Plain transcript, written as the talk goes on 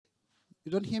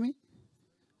You don't hear me?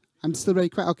 I'm still very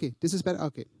quiet. Okay, this is better.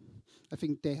 Okay, I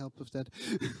think they help with that.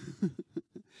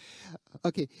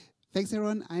 Okay, thanks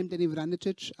everyone. I'm Denny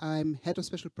Vrandečić. I'm head of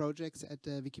special projects at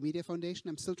the Wikimedia Foundation.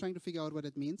 I'm still trying to figure out what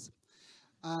it means.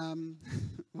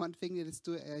 One thing that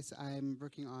is I'm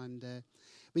working on the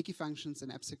Wikifunctions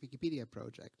and Abstract Wikipedia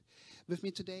project. With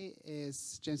me today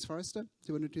is James Forrester. Do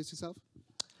you want to introduce yourself?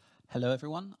 Hello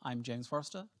everyone, I'm James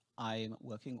Forrester. I'm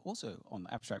working also on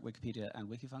Abstract Wikipedia and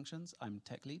Wikifunctions. I'm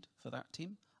tech lead for that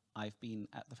team. I've been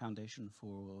at the foundation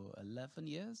for 11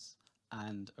 years,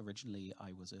 and originally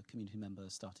I was a community member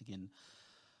starting in,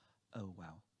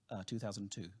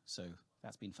 2002, so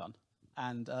that's been fun.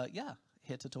 And yeah,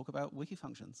 here to talk about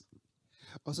Wikifunctions.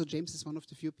 Also, James is one of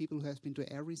the few people who has been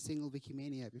to every single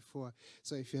Wikimedia before,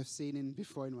 so if you have seen him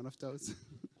before in one of those.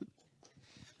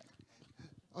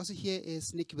 Also here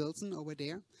is Nick Wilson over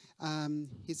there.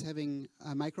 He's having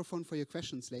a microphone for your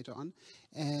questions later on.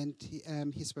 And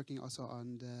he's working also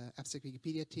on the Abstract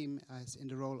Wikipedia team as in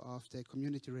the role of the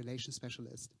Community Relations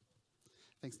Specialist.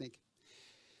 Thanks, Nick.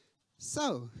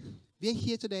 So, we're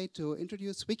here today to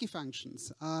introduce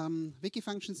Wikifunctions.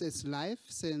 Wikifunctions is live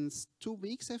since 2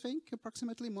 weeks, I think,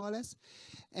 approximately, more or less.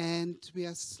 And we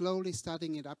are slowly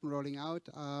starting it up and rolling out,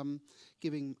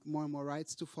 giving more and more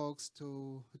rights to folks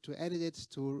to edit it,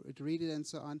 to read it, and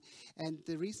so on. And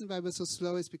the reason why we're so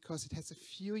slow is because it has a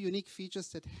few unique features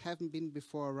that haven't been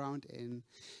before around in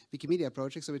Wikimedia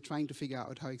projects. So we're trying to figure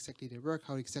out how exactly they work,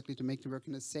 how exactly to make them work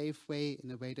in a safe way, in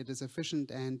a way that is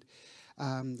efficient and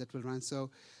that will run. So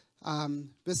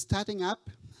we're starting up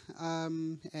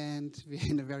and we're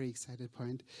in a very excited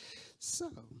point.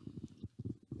 So,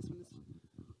 this one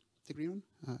is the green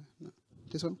one? No.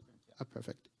 This one? Oh,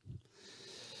 perfect.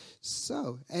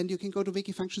 So, and you can go to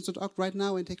wikifunctions.org right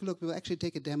now and take a look. We'll actually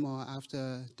take a demo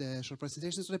after the short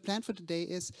presentation. So the plan for today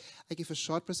is I give a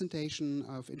short presentation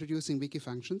of introducing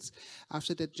Wikifunctions.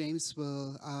 After that, James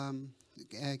will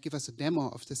give us a demo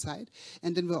of the site,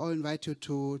 and then we'll all invite you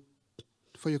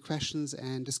for your questions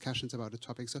and discussions about the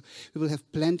topic. So we will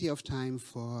have plenty of time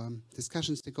for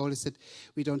discussions. The goal is that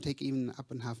we don't take even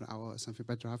up in half an hour or something,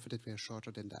 but rather that we are shorter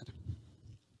than that.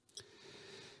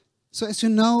 So as you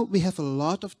know, we have a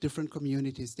lot of different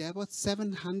communities. There are about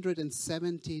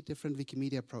 770 different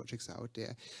Wikimedia projects out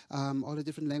there. All the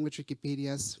different language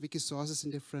Wikipedias, Wikisources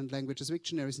in different languages,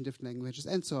 Wiktionaries in different languages,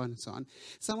 and so on and so on.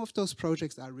 Some of those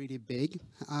projects are really big,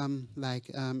 like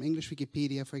English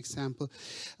Wikipedia, for example.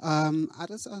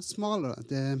 Others are smaller.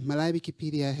 The Malay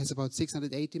Wikipedia has about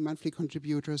 680 monthly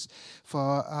contributors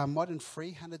for more than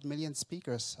 300 million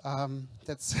speakers.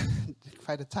 That's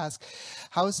quite a task.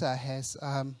 Hausa has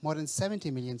more than 70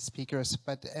 million speakers,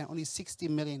 but only 60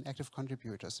 million active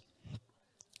contributors.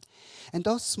 And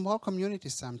those small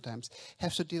communities sometimes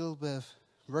have to deal with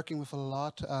working with a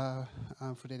lot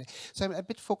for data. So I'm a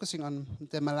bit focusing on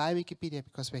the Malay Wikipedia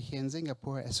because we're here in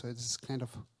Singapore, so it's kind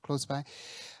of close by.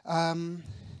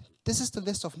 This is the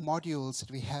list of modules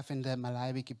that we have in the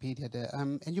Malay Wikipedia.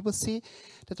 And you will see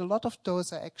that a lot of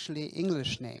those are actually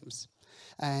English names,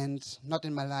 and not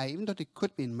in Malay, even though they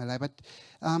could be in Malay. But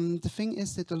the thing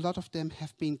is that a lot of them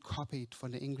have been copied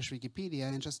from the English Wikipedia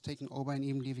and just taken over and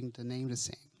even leaving the name the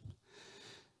same.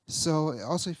 So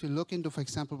also if you look into, for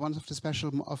example, one of the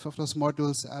special of those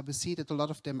modules, we see that a lot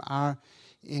of them are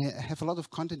have a lot of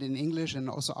content in English and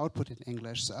also output in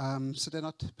English. So they're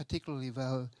not particularly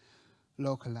well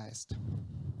localized.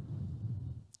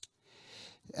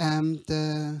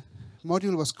 The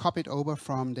module was copied over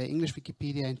from the English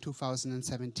Wikipedia in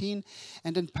 2017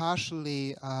 and then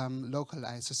partially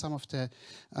localized. So some of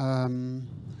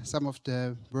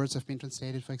the words have been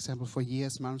translated, for example, for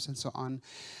years, months, and so on,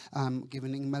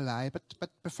 given in Malay,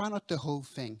 but far not the whole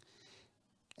thing.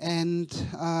 And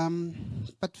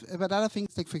but other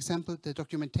things, like for example, the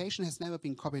documentation has never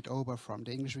been copied over from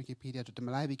the English Wikipedia to the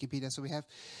Malay Wikipedia. So we have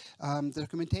the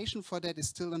documentation for that is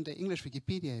still on the English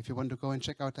Wikipedia. If you want to go and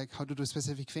check out like how to do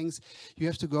specific things, you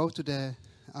have to go to the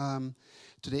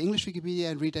English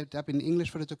Wikipedia and read it up in English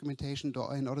for the documentation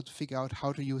in order to figure out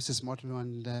how to use this module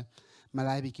on the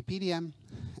Malay Wikipedia.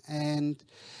 And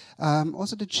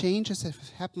also the changes that have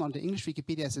happened on the English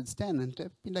Wikipedia since then, and there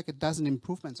have been like a dozen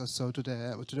improvements or so to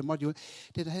the module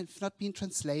that have not been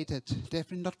translated. They have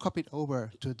been not copied over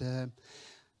to the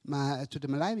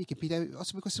Malay Wikipedia,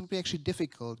 also because it would be actually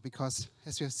difficult, because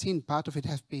as we have seen, part of it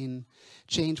have been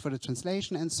changed for the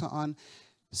translation and so on.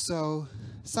 So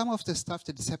some of the stuff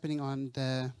that is happening in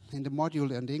the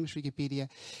module on the English Wikipedia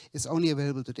is only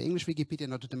available to the English Wikipedia,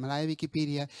 not to the Malay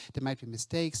Wikipedia. There might be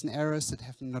mistakes and errors that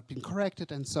have not been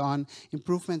corrected and so on,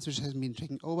 improvements which haven't been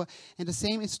taken over. And the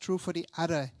same is true for the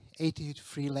other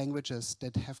 83 languages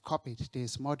that have copied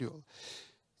this module.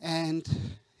 And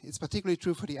it's particularly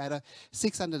true for the other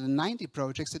 690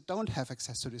 projects that don't have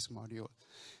access to this module.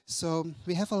 So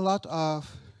we have a lot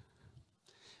of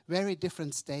very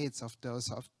different states of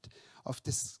those of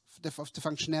the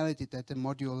functionality that the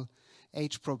module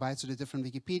H provides to the different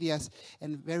Wikipedias,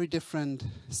 and very different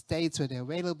states where they're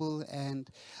available, and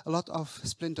a lot of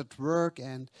splintered work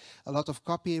and a lot of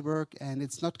copy work, and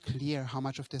it's not clear how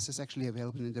much of this is actually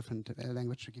available in different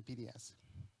language Wikipedias.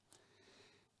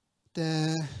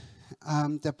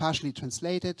 They're partially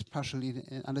translated, partially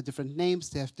under different names.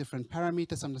 They have different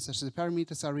parameters. Sometimes the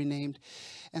parameters are renamed,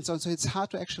 and so on. So it's hard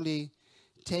to actually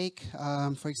take,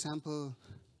 for example,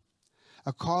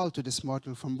 a call to this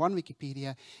module from one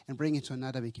Wikipedia and bring it to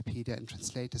another Wikipedia and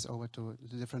translate this over to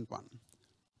the different one.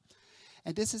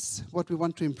 And this is what we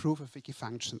want to improve with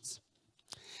Wikifunctions.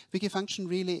 Wikifunction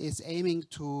really is aiming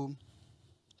to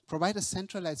provide a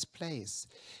centralized place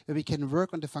where we can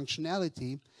work on the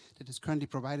functionality that is currently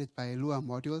provided by Lua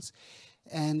modules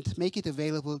and make it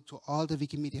available to all the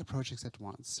Wikimedia projects at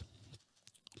once.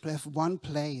 To have one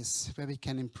place where we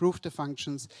can improve the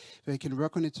functions, where we can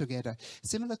work on it together.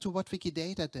 Similar to what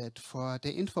Wikidata did for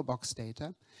the infobox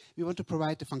data, we want to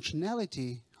provide the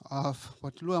functionality of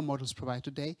what Lua modules provide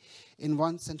today in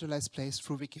one centralized place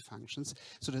through Wikifunctions,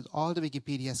 so that all the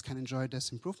Wikipedias can enjoy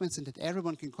those improvements and that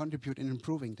everyone can contribute in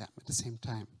improving them at the same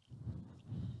time.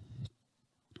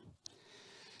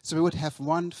 So we would have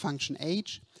one function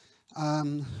H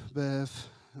with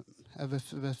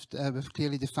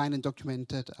clearly defined and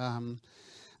documented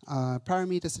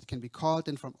parameters that can be called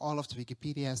in from all of the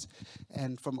Wikipedias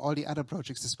and from all the other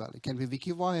projects as well. It can be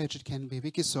Wikivoyage, it can be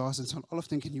Wikisource, and so on. All of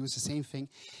them can use the same thing.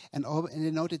 And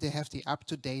they know that they have the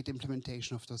up-to-date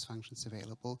implementation of those functions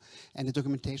available. And the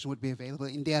documentation would be available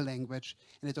in their language,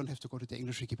 and they don't have to go to the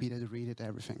English Wikipedia to read it,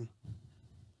 everything.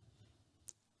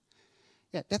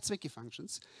 Yeah, that's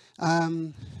Wikifunctions.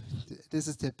 This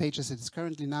is the page as it is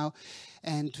currently now,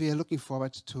 and we are looking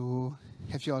forward to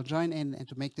have you all join in and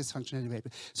to make this functionality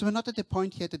available. So we're not at the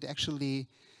point yet that actually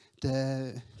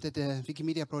the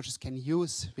Wikimedia projects can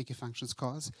use Wikifunctions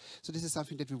calls. So this is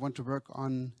something that we want to work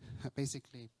on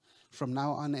basically from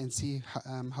now on and see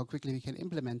how quickly we can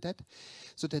implement that,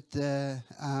 so that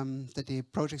the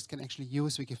projects can actually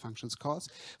use Wikifunctions calls.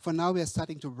 For now, we are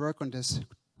starting to work on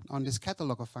this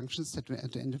catalog of functions that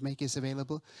and make this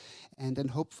available, and then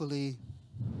hopefully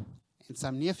in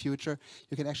some near future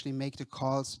you can actually make the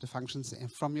calls to the functions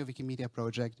from your Wikimedia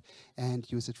project and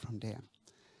use it from there.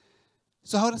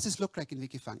 So how does this look like in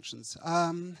Wikifunctions?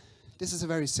 This is a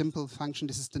very simple function.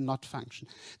 This is the not function.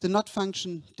 The not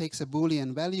function takes a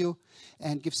Boolean value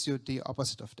and gives you the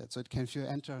opposite of that. So it can, if you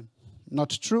enter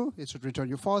not true, it should return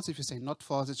you false. If you say not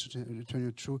false, it should return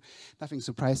you true. Nothing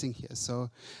surprising here. So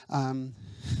I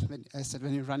said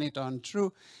when you run it on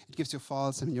true, it gives you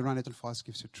false, and when you run it on false, it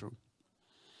gives you true.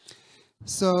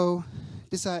 So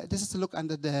this is a look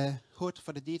under the hood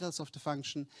for the details of the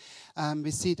function.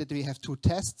 We see that we have two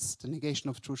tests. The negation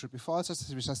of true should be false,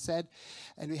 as we just said,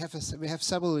 and we have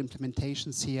several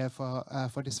implementations here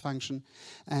for this function,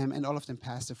 and all of them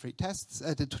pass the three tests.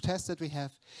 The two tests that we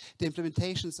have, the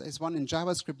implementations is one in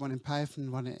JavaScript, one in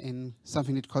Python, one in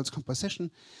something that calls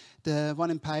composition. The one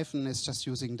in Python is just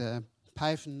using the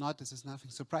Python not. This is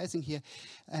nothing surprising here,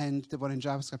 and the one in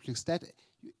JavaScript looks that.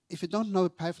 If you don't know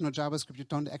Python or JavaScript, you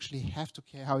don't actually have to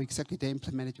care how exactly they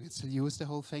implement it. You can still use the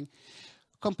whole thing.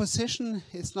 Composition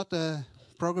is not a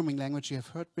programming language you have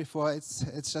heard before. It's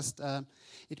just,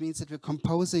 it means that we're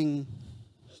composing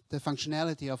the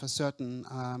functionality of a certain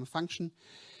function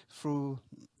through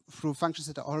functions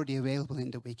that are already available in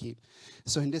the wiki.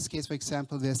 So in this case, for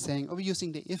example, we're saying, we're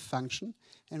using the if function,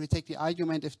 and we take the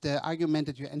argument. If the argument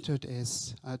that you entered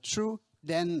is true,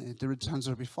 then the returns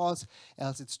will be false,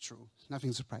 else it's true.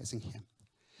 Nothing surprising here.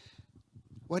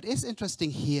 What is interesting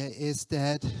here is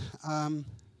that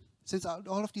since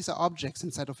all of these are objects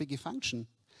inside of Wikifunction,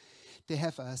 they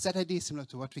have a set ID similar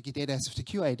to what Wikidata has with the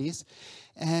QIDs,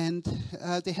 and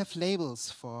they have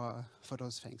labels for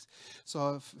those things.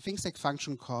 So things like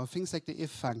function call, things like the if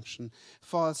function,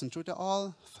 false and true, they're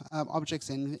all objects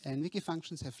in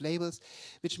Wikifunctions have labels,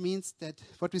 which means that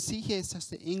what we see here is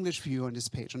just the English view on this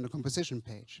page, on the composition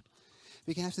page.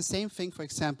 We can have the same thing, for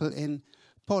example, in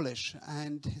Polish,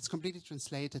 and it's completely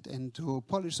translated into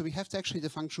Polish. So we have to actually the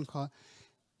function call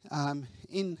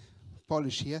in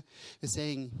Polish here. We're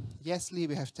saying yesly,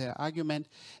 we have the argument,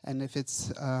 and if it's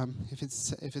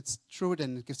true,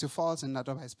 then it gives you false, and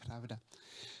otherwise pravda.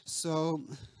 So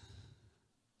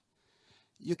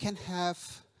you can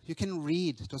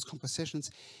read those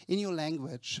compositions in your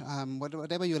language,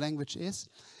 whatever your language is,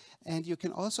 and you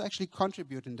can also actually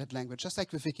contribute in that language, just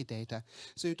like with Wikidata.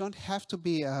 So you don't have to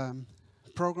be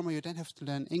programmer, you don't have to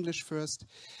learn English first.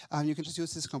 You can just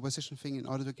use this composition thing in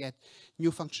order to get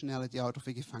new functionality out of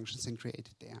Wikifunctions and create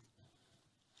it there.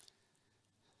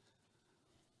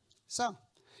 So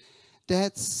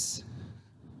that's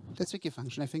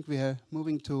Wikifunction. I think we are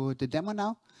moving to the demo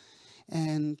now.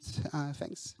 And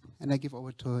thanks. And I give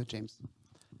over to James.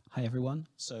 Hi, everyone.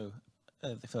 So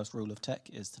the first rule of tech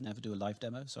is to never do a live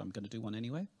demo, so I'm going to do one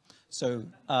anyway. So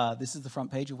this is the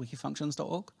front page of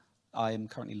wikifunctions.org. I'm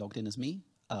currently logged in as me,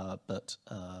 but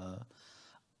other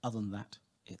than that,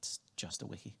 it's just a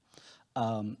wiki.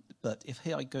 But if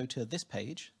here I go to this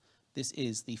page, this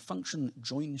is the function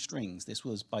join strings. This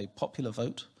was by popular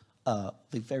vote,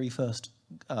 the very first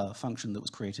function that was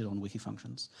created on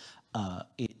Wikifunctions.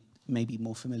 It may be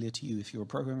more familiar to you if you're a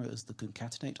programmer as the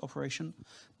concatenate operation,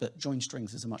 but join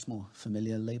strings is a much more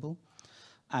familiar label.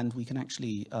 And we can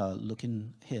actually look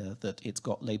in here that it's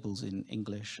got labels in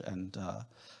English and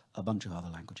a bunch of other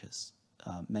languages,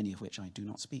 many of which I do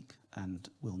not speak and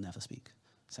will never speak,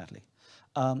 sadly.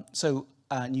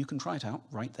 And you can try it out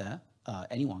right there.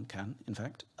 Anyone can, in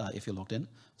fact, if you're logged in.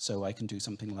 So I can do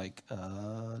something like,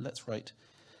 let's write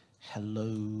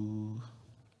hello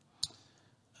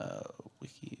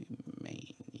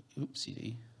Wikimania,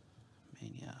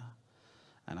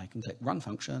 and I can click run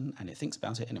function, and it thinks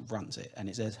about it, and it runs it, and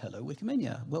it says, hello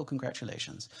Wikimania, well,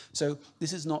 congratulations. So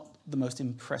this is not the most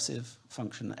impressive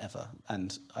function ever,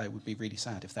 and I would be really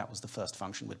sad if that was the first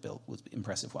function we'd built, was the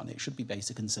impressive one. It should be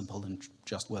basic and simple and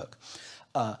just work.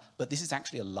 But this is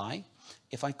actually a lie.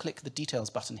 If I click the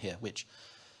details button here, which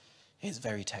is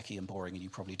very techy and boring and you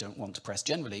probably don't want to press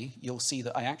generally, you'll see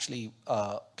that I actually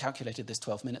calculated this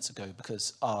 12 minutes ago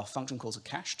because our function calls are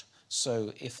cached.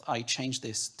 So if I change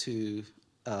this to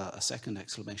a second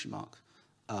exclamation mark,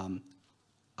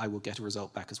 I will get a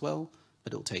result back as well,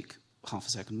 but it'll take half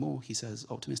a second more, he says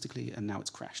optimistically, and now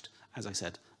it's crashed. As I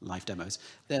said, live demos.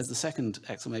 There's the second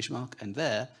exclamation mark, and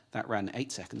there, that ran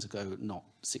 8 seconds ago, not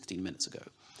 16 minutes ago.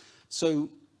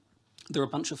 So there are a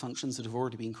bunch of functions that have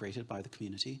already been created by the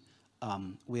community.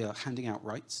 We are handing out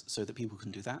rights so that people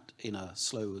can do that in a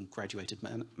slow and graduated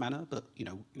manner, but you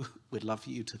know, we'd love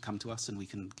for you to come to us and we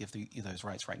can give you those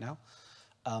rights right now.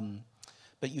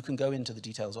 But you can go into the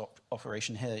details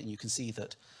operation here and you can see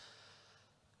that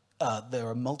there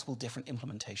are multiple different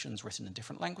implementations written in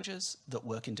different languages that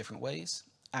work in different ways,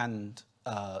 and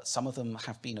some of them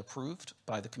have been approved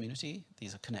by the community.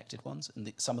 These are connected ones,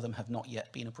 and some of them have not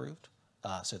yet been approved,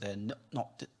 so they're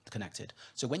not connected.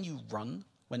 So when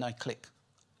I click,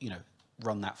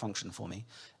 run that function for me,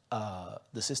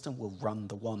 the system will run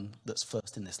the one that's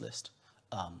first in this list,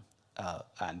 and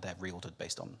they're reordered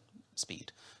based on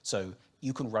speed. So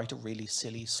you can write a really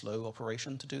silly, slow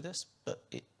operation to do this, but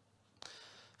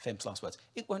famous last words,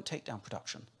 it won't take down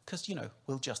production, because,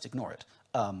 we'll just ignore it.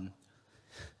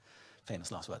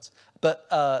 Famous last words. But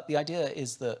the idea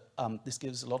is that this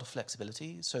gives a lot of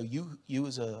flexibility. So you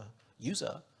as a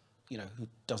user, who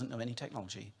doesn't know any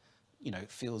technology,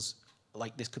 feels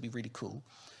like this could be really cool,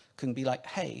 can be like,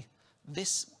 hey,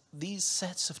 these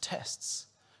sets of tests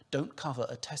don't cover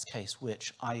a test case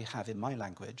which I have in my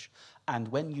language, and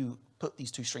when you put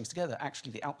these two strings together,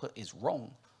 actually the output is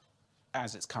wrong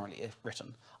as it's currently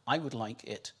written. I would like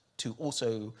it to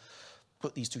also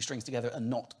put these two strings together and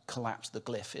not collapse the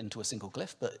glyph into a single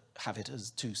glyph, but have it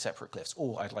as two separate glyphs,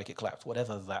 or I'd like it collapsed,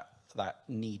 whatever that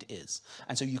need is.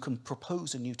 And so you can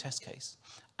propose a new test case.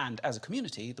 And as a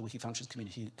community, the Wikifunctions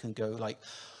community can go like,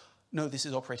 no, this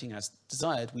is operating as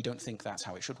desired, we don't think that's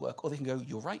how it should work. Or they can go,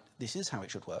 you're right, this is how it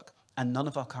should work. And none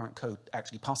of our current code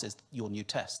actually passes your new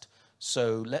test.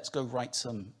 So let's go write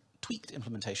some tweaked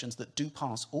implementations that do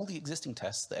pass all the existing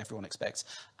tests that everyone expects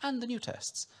and the new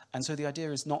tests. And so the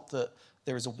idea is not that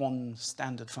there is a one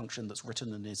standard function that's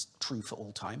written and is true for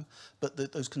all time, but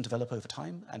that those can develop over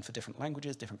time and for different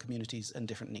languages, different communities, and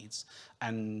different needs.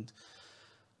 And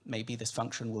maybe this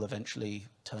function will eventually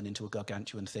turn into a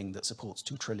gargantuan thing that supports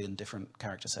 2 trillion different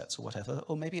character sets or whatever,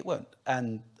 or maybe it won't.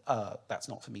 And that's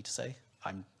not for me to say.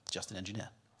 I'm just an engineer.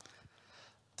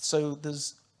 So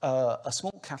there's a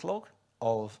small catalog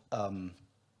of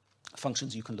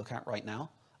functions you can look at right now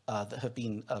that have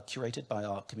been curated by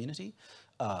our community.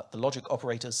 The logic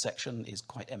operators section is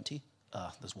quite empty.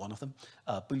 There's one of them.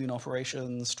 Boolean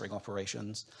operations, string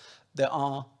operations.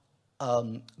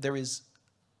 There is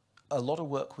a lot of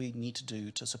work we need to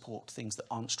do to support things that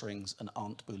aren't strings and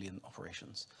aren't Boolean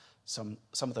operations. Some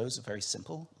of those are very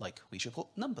simple, like we should put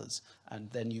numbers. And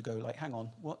then you go like, hang on,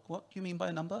 what do you mean by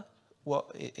a number?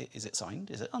 What, is it signed?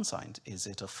 Is it unsigned? Is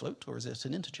it a float or is it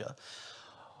an integer?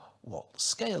 What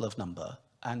scale of number?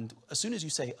 And as soon as you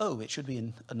say, oh, it should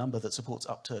be a number that supports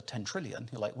up to 10 trillion,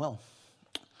 you're like, well,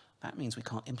 that means we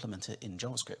can't implement it in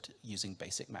JavaScript using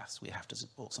basic maths. We have to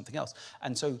support something else.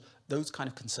 And so those kind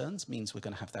of concerns means we're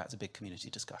going to have that as a big community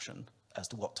discussion as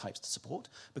to what types to support,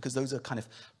 because those are kind of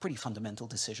pretty fundamental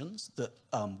decisions that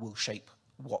will shape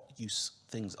what use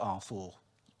things are for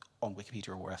on Wikipedia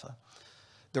or wherever.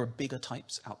 There are bigger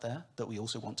types out there that we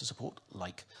also want to support,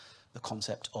 like the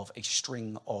concept of a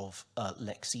string of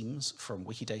lexemes from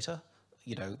Wikidata,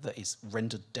 you know, that is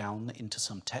rendered down into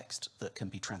some text that can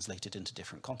be translated into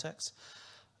different contexts.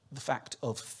 The fact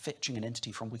of fetching an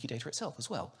entity from Wikidata itself as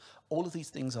well. All of these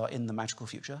things are in the magical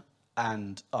future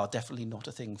and are definitely not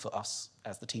a thing for us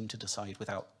as the team to decide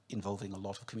without involving a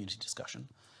lot of community discussion.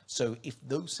 So if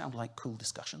those sound like cool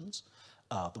discussions,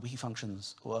 the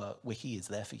Wikifunctions wiki is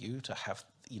there for you to have,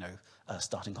 you know, a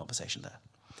starting conversation there.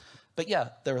 But yeah,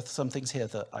 there are some things here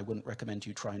that I wouldn't recommend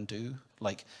you try and do,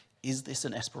 like, is this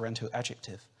an Esperanto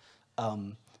adjective?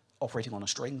 Operating on a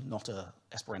string, not a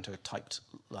Esperanto typed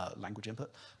language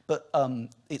input. But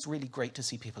it's really great to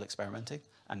see people experimenting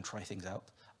and try things out,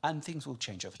 and things will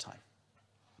change over time.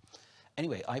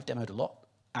 Anyway, I've demoed a lot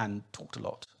and talked a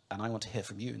lot, and I want to hear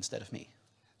from you instead of me.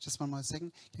 Just one more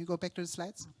second. Can you go back to the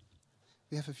slides?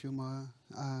 We have a few more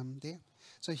there.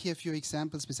 So here are a few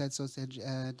examples besides those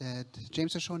that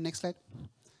James has shown. Next slide.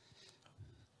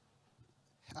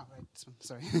 Oh, right, this one,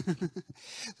 sorry.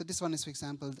 So this one is, for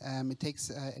example, it takes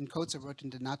encodes a word in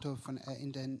the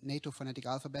NATO phonetic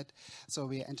alphabet. So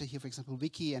we enter here, for example,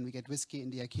 wiki, and we get whiskey,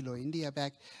 India, kilo, India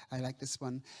back. I like this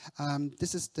one.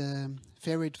 This is the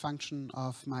favorite function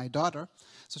of my daughter.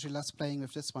 So she loves playing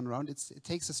with this one around. It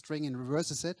takes a string and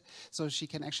reverses it, so she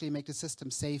can actually make the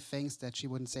system say things that she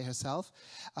wouldn't say herself.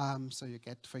 So you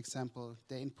get, for example,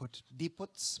 the input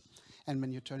deputs, and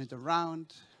when you turn it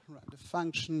around, run the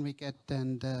function, we get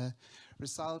then the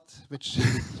result, which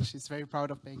she's very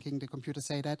proud of making the computer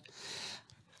say that.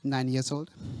 9 years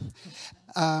old.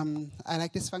 I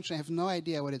like this function. I have no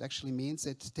idea what it actually means.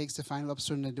 It takes the final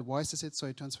obstruent and devoices it, so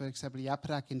it turns, for example,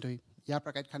 Yaprak into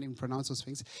Yaprak. I can't even pronounce those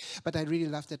things. But I really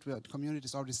love that the community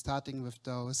is already starting with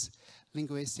those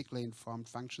linguistically informed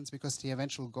functions, because the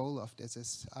eventual goal of this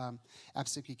is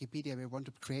Abstract Wikipedia. We want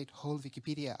to create whole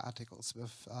Wikipedia articles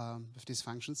with these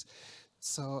functions.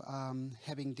 So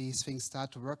having these things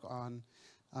start to work on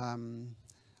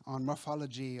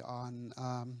morphology, on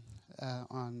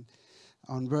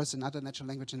words and other natural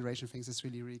language generation things is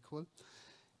really, really cool.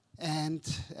 And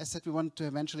as I said, we want to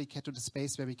eventually get to the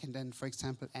space where we can then, for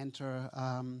example, enter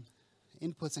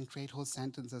inputs and create whole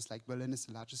sentences, like Berlin is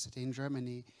the largest city in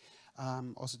Germany,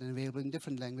 also then available in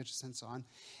different languages and so on,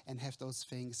 and have those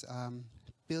things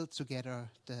build together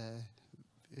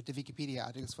the Wikipedia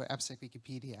articles for Abstract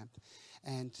Wikipedia.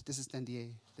 And this is then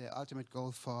the ultimate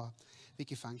goal for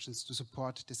Wikifunctions, to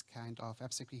support this kind of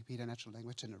Abstract Wikipedia natural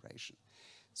language generation.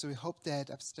 So we hope that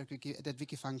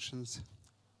Wikifunctions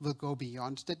will go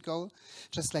beyond that goal,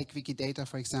 just like Wikidata,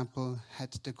 for example,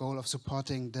 had the goal of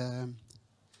supporting the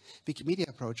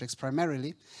Wikimedia projects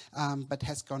primarily, but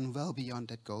has gone well beyond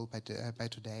that goal by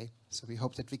today. So we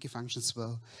hope that Wikifunctions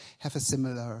will have a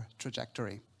similar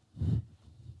trajectory.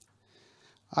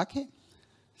 Okay,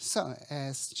 so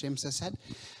as James has said,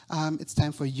 it's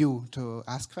time for you to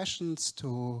ask questions,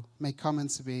 to make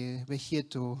comments. We're here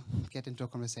to get into a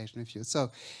conversation with you. So,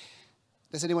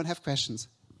 does anyone have questions?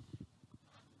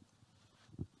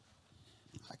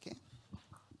 Okay.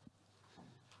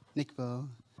 Nick will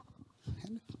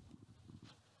hand it.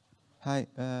 Hi,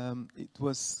 it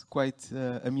was quite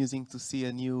amusing to see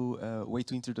a new way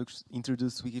to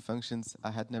introduce Wikifunctions.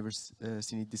 I had never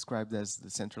seen it described as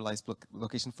the centralized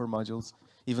location for modules,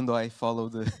 even though I follow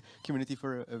the community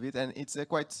for a bit, and it's a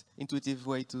quite intuitive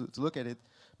way to look at it.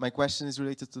 My question is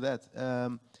related to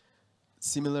that.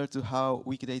 Similar to how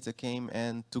Wikidata came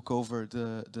and took over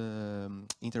the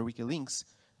inter-wiki links,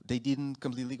 they didn't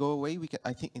completely go away.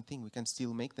 I think we can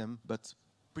still make them, but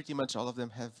pretty much all of them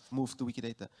have moved to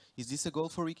Wikidata. Is this a goal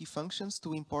for Wikifunctions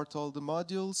to import all the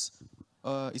modules?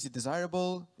 Is it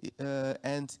desirable?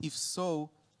 And if so,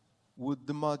 would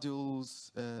the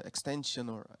modules extension,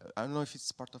 or I don't know if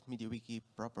it's part of MediaWiki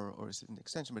proper or is it an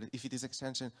extension, but if it is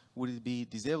extension, would it be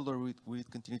disabled or would it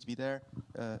continue to be there?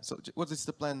 So what is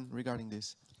the plan regarding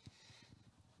this?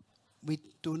 We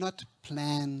do not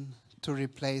plan to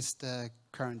replace the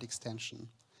current extension.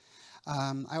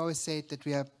 I always say that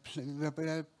we are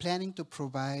planning to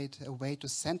provide a way to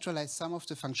centralize some of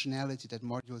the functionality that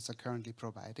modules are currently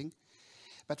providing.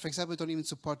 But for example, we don't even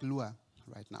support Lua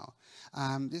right now.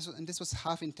 This was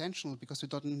half intentional, because we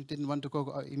didn't want to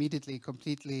go immediately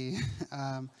completely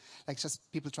like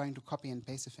just people trying to copy and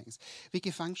paste the things.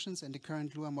 Wikifunctions and the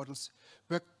current Lua models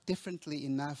work differently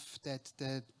enough that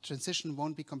the transition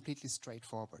won't be completely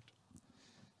straightforward.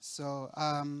 So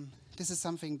this is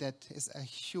something that is a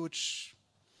huge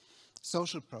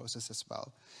social process as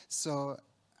well. So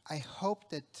I hope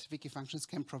that Wikifunctions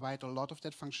can provide a lot of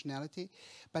that functionality,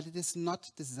 but it is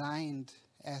not designed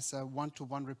as a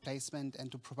one-to-one replacement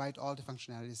and to provide all the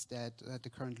functionalities that the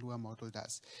current Lua model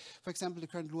does. For example, the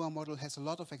current Lua model has a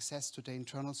lot of access to the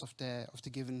internals of the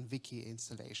given wiki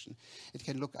installation. It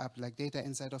can look up like data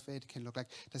inside of it, can look like,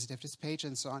 does it have this page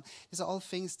and so on. These are all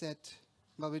things that,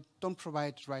 well, we don't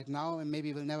provide right now and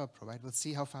maybe we'll never provide. We'll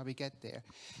see how far we get there.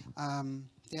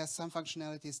 There are some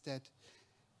functionalities that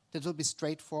will be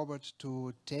straightforward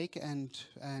to take and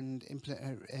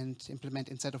implement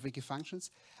inside of Wikifunctions.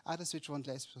 Others which won't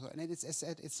last. And as I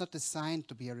said, it's not designed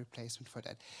to be a replacement for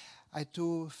that. I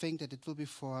do think that it will be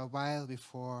for a while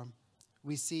before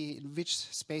we see in which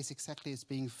space exactly is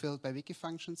being filled by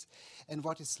Wikifunctions and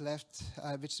what is left,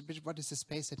 what is the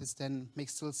space that is then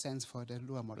makes still sense for the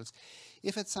Lua models.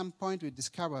 If at some point we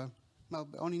discover, well,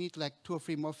 we only need like 2 or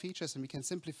 3 more features and we can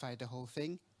simplify the whole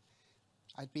thing,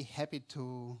 I'd be happy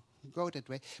to go that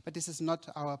way, but this is not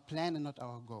our plan and not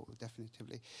our goal,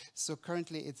 definitively. So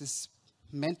currently it is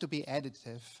meant to be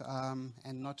additive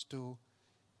and not to,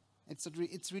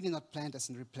 it's really not planned as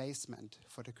a replacement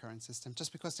for the current system,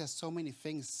 just because there's so many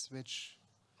things which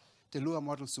the Lua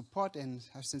model support, and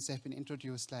since they've been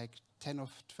introduced like 10 or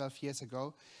 12 years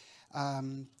ago,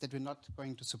 that we're not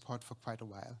going to support for quite a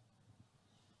while.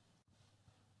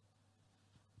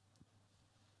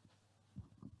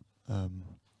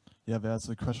 Yeah, there's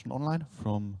a question online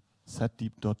from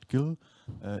setdeep.gil.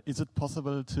 Is it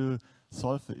possible to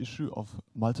solve the issue of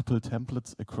multiple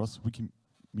templates across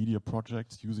Wikimedia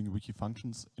projects using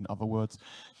Wikifunctions? In other words,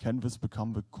 can this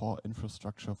become the core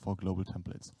infrastructure for global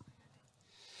templates?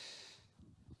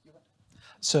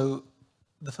 So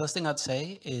the first thing I'd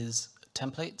say is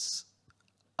templates.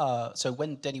 So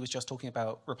when Denny was just talking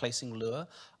about replacing Lua,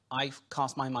 I've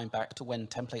cast my mind back to when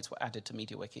templates were added to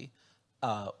MediaWiki,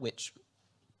 which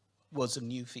was a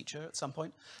new feature at some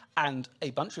point. And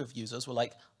a bunch of users were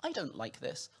like, I don't like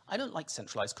this. I don't like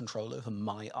centralized control over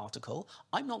my article.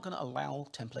 I'm not going to allow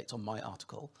templates on my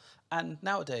article. And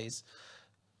nowadays,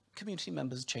 community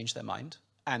members change their mind,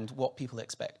 and what people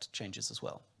expect changes as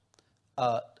well.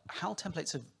 How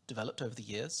templates have developed over the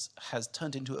years has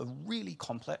turned into a really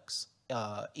complex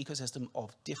ecosystem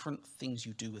of different things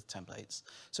you do with templates.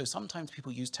 So sometimes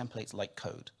people use templates like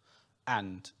code,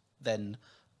 and then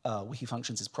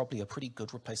Wikifunctions is probably a pretty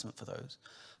good replacement for those.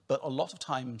 But a lot of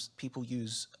times people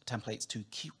use templates to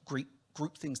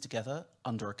group things together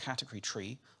under a category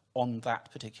tree on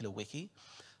that particular wiki.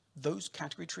 Those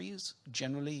category trees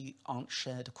generally aren't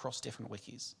shared across different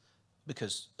wikis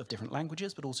because of different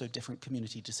languages, but also different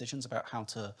community decisions about how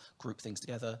to group things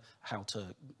together, how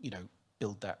to,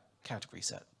 build that category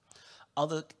set.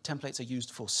 Other templates are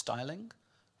used for styling,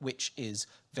 which is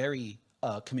very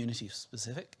community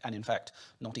specific, and in fact,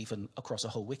 not even across a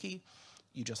whole wiki.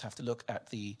 You just have to look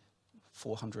at the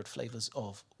 400 flavors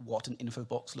of what an info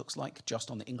box looks like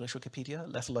just on the English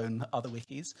Wikipedia, let alone other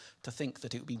wikis, to think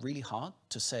that it would be really hard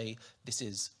to say this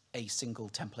is a single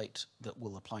template that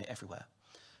will apply everywhere.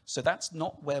 So that's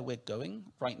not where we're going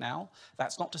right now.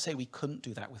 That's not to say we couldn't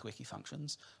do that with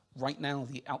Wikifunctions. Right now,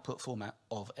 the output format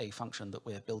of a function that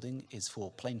we're building is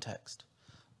for plain text,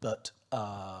 but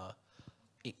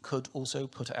it could also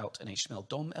put out an HTML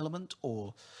DOM element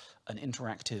or an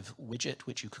interactive widget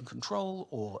which you can control,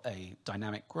 or a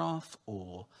dynamic graph,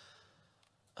 or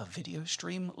a video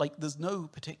stream. Like, there's no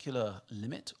particular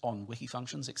limit on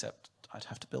Wikifunctions, except I'd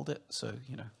have to build it. So,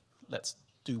 let's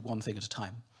do one thing at a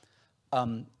time.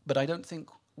 But I don't think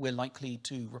we're likely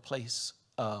to replace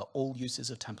all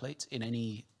uses of templates in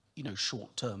any,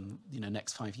 short-term,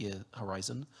 next 5-year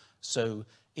horizon. So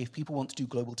if people want to do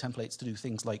global templates to do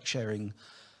things like sharing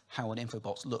how an info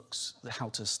box looks, how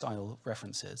to style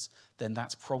references, then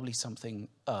that's probably something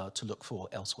to look for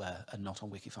elsewhere and not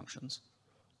on Wikifunctions.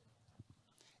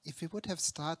 If we would have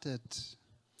started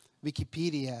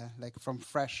Wikipedia from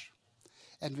fresh,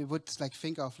 and we would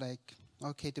think of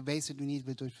okay, the ways that we need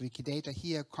with Wikidata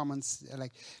here, commons,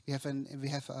 we have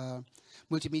a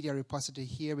multimedia repository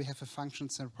here, we have a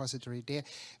functions repository there.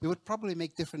 We would probably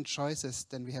make different choices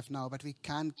than we have now, but we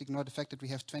can't ignore the fact that we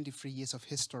have 23 years of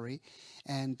history,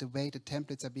 and the way the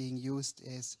templates are being used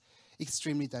is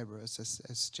extremely diverse,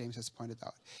 as James has pointed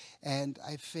out. And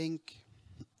I think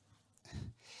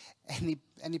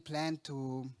any plan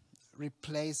to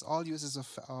replace all uses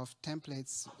of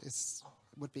templates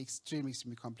would be extremely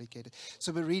complicated.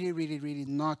 So we're really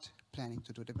not planning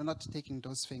to do that. We're not taking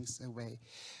those things away.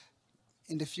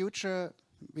 In the future,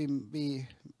 we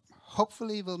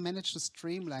hopefully we'll manage to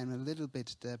streamline a little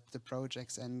bit the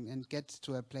projects and get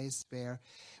to a place where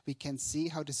we can see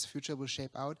how this future will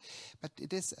shape out. But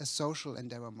it is a social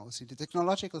endeavor mostly. The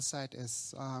technological side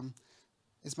is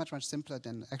much, much simpler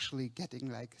than actually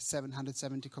getting like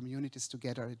 770 communities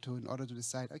together in order to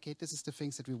decide, okay, this is the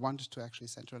things that we want to actually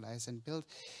centralize and build,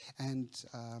 and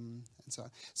so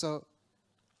on. So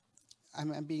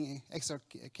I'm being extra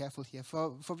careful here.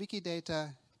 For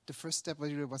Wikidata, the first step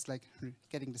was like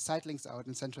getting the site links out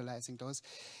and centralizing those,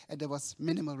 and there was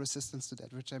minimal resistance to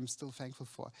that, which I'm still thankful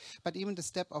for. But even the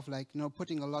step of like,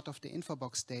 putting a lot of the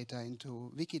infobox data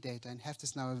into Wikidata and have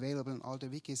this now available in all the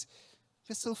wikis,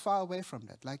 we're still far away from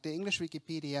that. Like the English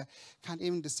Wikipedia can't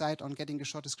even decide on getting the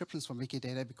short descriptions from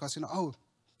Wikidata because, oh,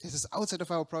 this is outside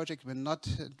of our project. We're not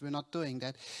doing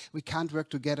that. We can't work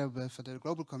together with the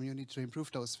global community to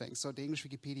improve those things. So the English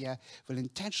Wikipedia will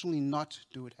intentionally not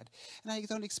do that. And I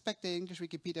don't expect the English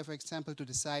Wikipedia, for example, to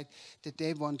decide that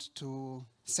they want to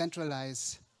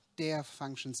centralize their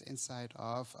functions inside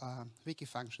of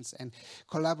Wikifunctions and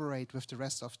collaborate with the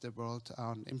rest of the world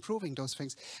on improving those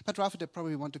things. But rather, they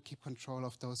probably want to keep control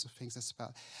of those things as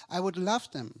well. I would love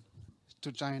them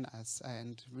to join us,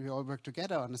 and we all work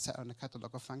together on a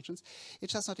catalog of functions.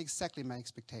 It's just not exactly my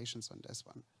expectations on this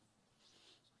one.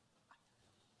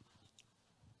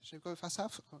 Should we go with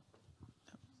Asaf?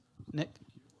 Nick?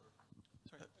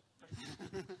 Sorry.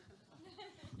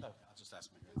 No, I'll just ask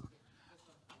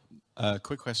my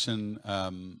quick question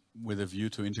with a view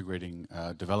to integrating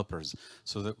developers.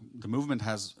 So the movement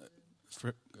has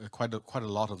quite a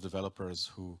lot of developers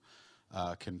who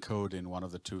can code in one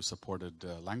of the two supported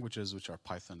languages, which are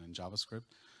Python and JavaScript.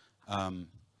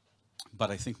 But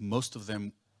I think most of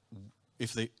them,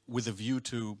 with a view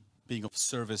to being of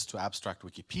service to Abstract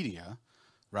Wikipedia,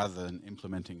 rather than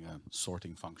implementing a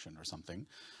sorting function or something,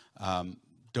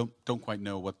 don't quite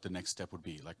know what the next step would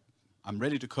be. Like, I'm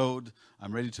ready to code,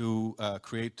 I'm ready to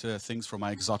create things for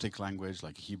my exotic language,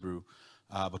 like Hebrew,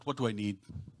 but what do I need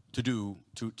to do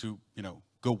to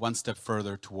go one step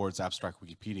further towards Abstract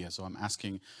Wikipedia? So I'm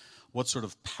asking, what sort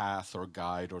of path or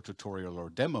guide or tutorial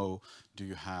or demo do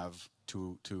you have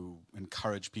to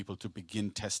encourage people to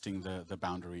begin testing the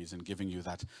boundaries and giving you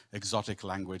that exotic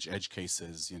language edge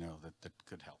cases, that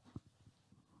could help?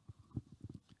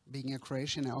 Being a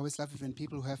Croatian, I always love it when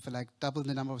people who have like double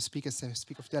the number of speakers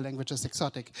speak of their language as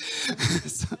exotic.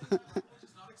 So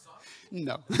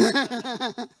no.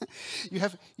 You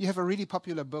have a really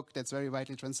popular book that's very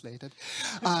widely translated.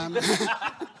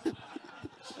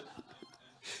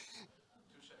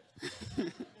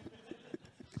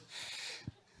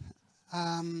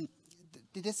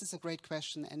 This is a great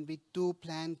question, and we do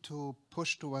plan to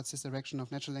push towards this direction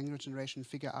of natural language generation,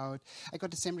 figure out. I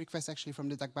got the same request actually from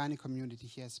the Dagbani community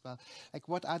here as well. Like,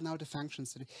 what are now the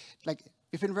functions? Like,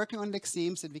 we've been working on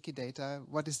lexemes and Wikidata.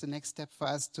 What is the next step for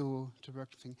us to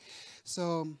work with?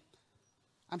 So,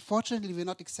 unfortunately, we're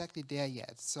not exactly there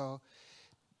yet. So,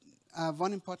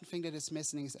 one important thing that is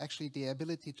missing is actually the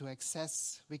ability to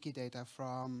access Wikidata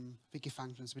from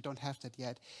Wikifunctions. We don't have that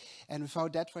yet. And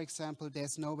without that, for example,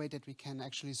 there's no way that we can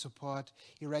actually support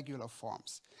irregular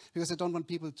forms. Because I don't want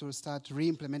people to start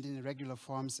re-implementing irregular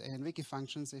forms in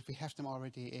Wikifunctions if we have them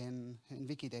already in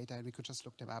Wikidata and we could just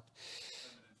look them up.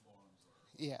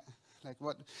 Yeah. Like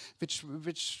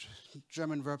which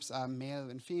German verbs are male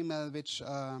and female, which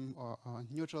or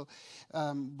neutral.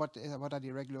 What are the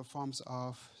irregular forms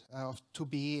of to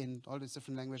be in all these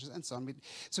different languages and so on.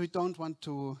 So we don't want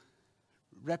to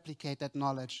replicate that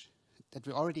knowledge that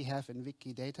we already have in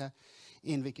Wikidata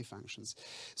in Wikifunctions.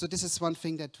 So this is one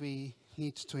thing that we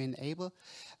need to enable.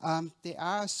 There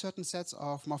are certain sets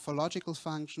of morphological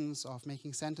functions, of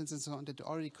making sentences and so on, that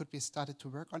already could be started to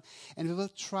work on. And we will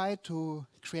try to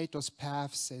create those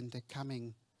paths in the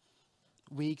coming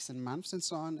weeks and months and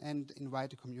so on, and invite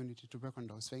the community to work on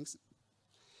those things.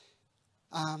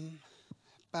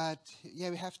 But yeah,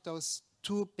 we have those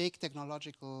two big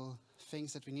technological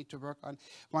things that we need to work on.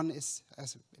 One is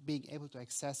being able to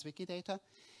access Wikidata,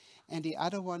 and the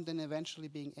other one then eventually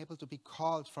being able to be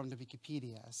called from the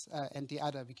Wikipedias and the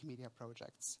other Wikimedia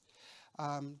projects.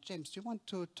 James, do you want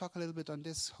to talk a little bit on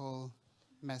this whole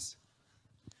mess?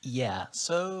 Yeah,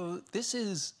 so this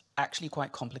is actually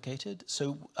quite complicated.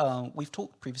 So we've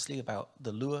talked previously about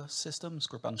the Lua system,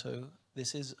 Scribanto.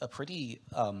 This is a pretty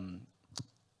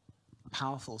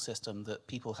powerful system that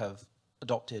people have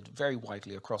adopted very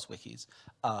widely across wikis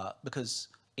because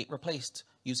it replaced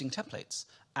using templates,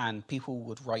 and people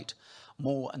would write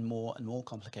more and more and more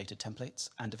complicated templates,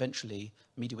 and eventually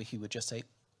MediaWiki would just say,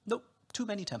 nope, too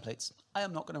many templates, I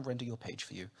am not going to render your page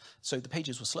for you. So the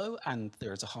pages were slow, and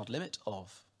there is a hard limit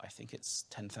of I think it's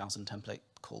 10,000 template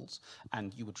calls,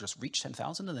 and you would just reach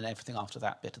 10,000, and then everything after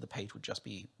that bit of the page would just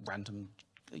be random,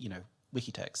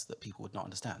 wiki text that people would not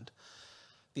understand.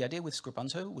 The idea with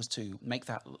Scribunto was to make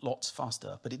that lots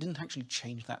faster, but it didn't actually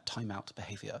change that timeout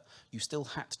behavior. You still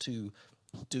had to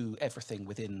do everything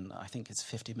within, I think it's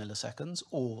 50 milliseconds,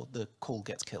 or the call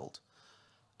gets killed.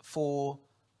 For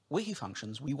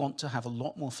Wikifunctions, we want to have a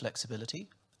lot more flexibility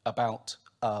about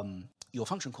your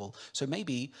function call. So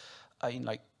maybe,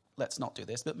 let's not do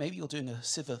this, but maybe you're doing a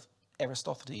Siva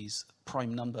Aristophanes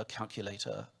prime number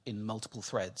calculator in multiple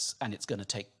threads, and it's going to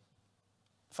take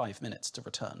 5 minutes to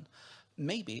return.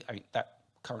 Maybe, that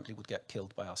currently would get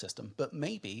killed by our system, but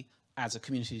maybe as a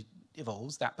community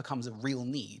evolves, that becomes a real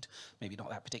need. Maybe not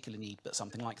that particular need, but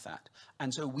something like that.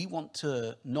 And so we want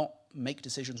to not make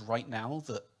decisions right now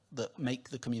that make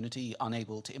the community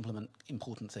unable to implement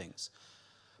important things.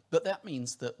 But that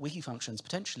means that Wikifunctions,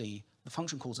 potentially, the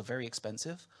function calls are very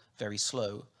expensive, very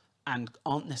slow, and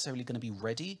aren't necessarily going to be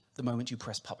ready the moment you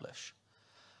press publish.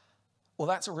 Well,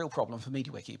 that's a real problem for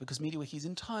MediaWiki, because MediaWiki's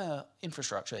entire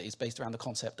infrastructure is based around the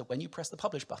concept that when you press the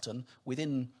publish button,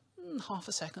 within half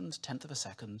a second, tenth of a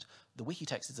second, the wiki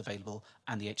text is available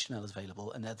and the HTML is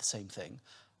available, and they're the same thing.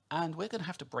 And we're going to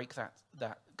have to break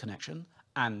that connection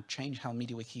and change how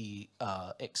MediaWiki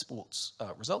exports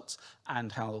results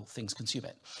and how things consume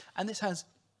it. And this has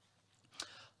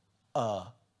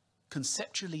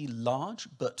conceptually large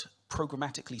but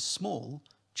programmatically small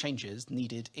changes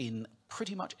needed in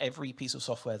pretty much every piece of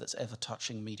software that's ever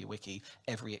touching MediaWiki,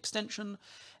 every extension,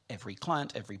 every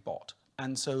client, every bot.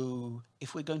 And so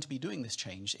if we're going to be doing this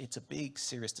change, it's a big,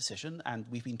 serious decision, and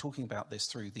we've been talking about this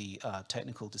through the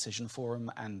technical decision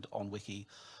forum and on Wiki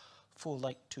for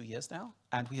like 2 years now,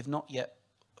 and we have not yet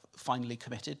finally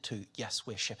committed to, yes,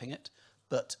 we're shipping it,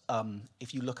 but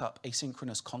if you look up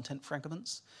asynchronous content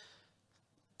fragments,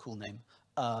 cool name,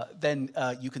 then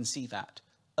you can see that.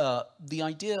 The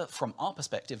idea from our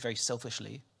perspective, very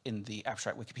selfishly, in the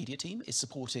Abstract Wikipedia team is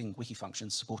supporting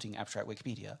Wikifunctions, supporting Abstract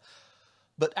Wikipedia.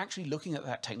 But actually looking at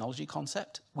that technology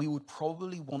concept, we would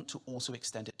probably want to also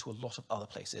extend it to a lot of other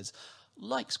places,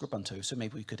 like Scribunto, so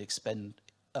maybe we could extend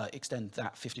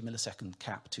that 50 millisecond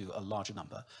cap to a larger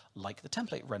number, like the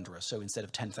template renderer, so instead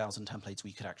of 10,000 templates,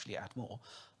 we could actually add more,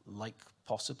 like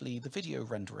possibly the video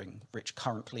rendering, which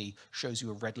currently shows you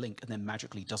a red link and then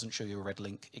magically doesn't show you a red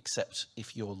link except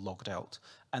if you're logged out.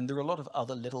 And there are a lot of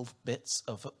other little bits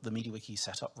of the MediaWiki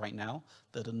setup right now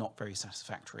that are not very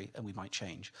satisfactory and we might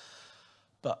change.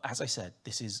 But as I said,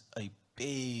 this is a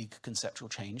big conceptual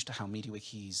change to how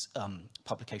MediaWiki's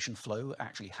publication flow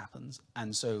actually happens.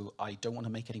 And so I don't want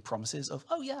to make any promises of,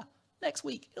 oh yeah, next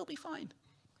week it'll be fine.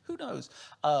 Who knows?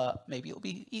 Maybe it'll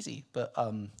be easy, but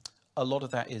a lot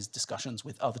of that is discussions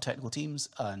with other technical teams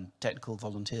and technical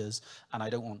volunteers, and I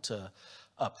don't want to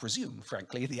presume,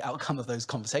 frankly, the outcome of those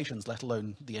conversations, let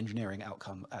alone the engineering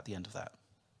outcome at the end of that.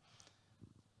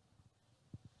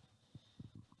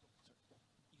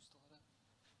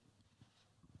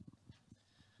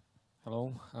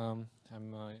 Hello, I'm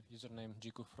username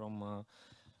Jiku from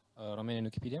Romanian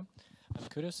Wikipedia. I'm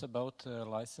curious about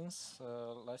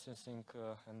licensing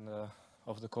and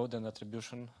of the code and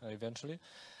attribution eventually.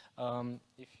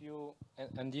 If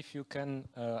you can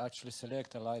actually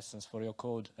select a license for your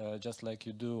code just like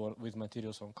you do with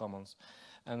materials on Commons.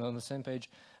 And on the same page,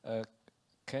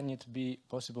 can it be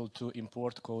possible to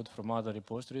import code from other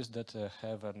repositories that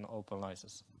have an open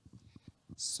license?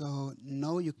 So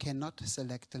no, you cannot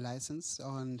select the license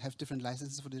and have different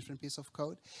licenses for different pieces of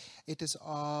code. It is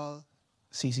all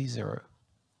CC0.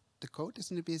 The code is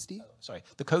in the BSD? Sorry,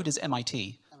 the code is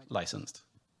MIT licensed.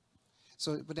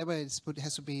 So whatever it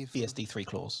has to be... BSD 3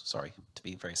 clause, sorry, to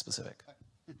be very specific.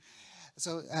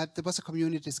 So there was a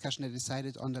community discussion that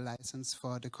decided on the license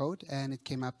for the code, and it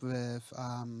came up with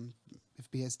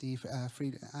BSD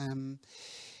free.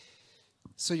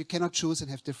 So you cannot choose and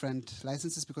have different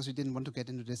licenses because we didn't want to get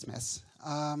into this mess.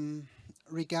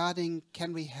 Regarding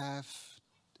can we have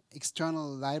external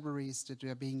libraries that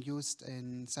are being used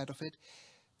inside of it,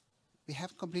 we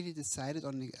haven't completely decided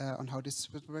on how this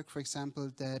would work. For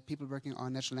example, the people working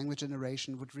on natural language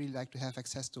generation would really like to have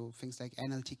access to things like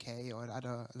NLTK or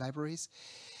other libraries.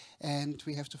 And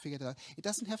we have to figure that out. It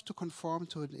doesn't have to conform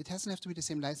to it. It doesn't have to be the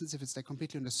same license if it's like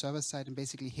completely on the server side and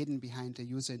basically hidden behind the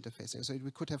user interface. So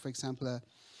we could have, for example, a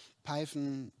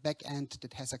Python backend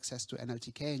that has access to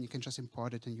NLTK, and you can just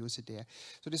import it and use it there.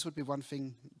 So this would be one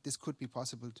thing. This could be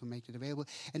possible to make it available.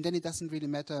 And then it doesn't really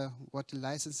matter what the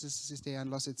licenses is there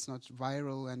unless it's not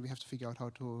viral, and we have to figure out how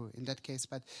to in that case.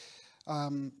 But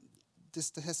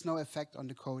this has no effect on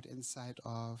the code inside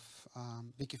of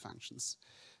Wikifunctions.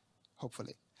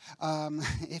 hopefully.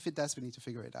 If it does, we need to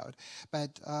figure it out.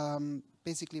 But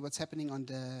basically what's happening on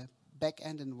the back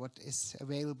end and what is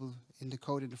available in the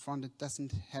code in the front, it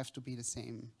doesn't have to be the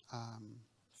same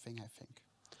thing, I think.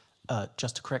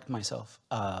 Just to correct myself,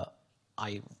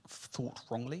 I thought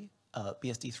wrongly.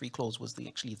 BSD3 clause was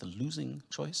actually the losing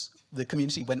choice. The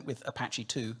community went with Apache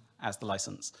 2 as the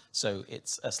license, so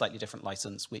it's a slightly different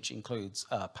license, which includes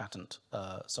patent,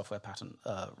 software patent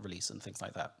release and things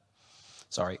like that.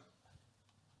 Sorry.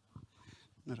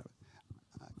 No, no.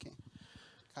 Okay.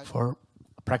 For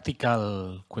a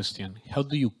practical question, how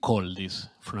do you call this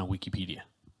from Wikipedia?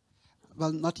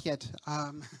 Well, not yet.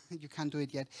 You can't do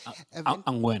it yet.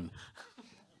 And when?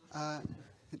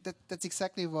 That's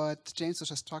exactly what James was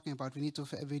just talking about. We need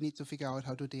to figure out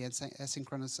how to do the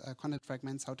asynchronous content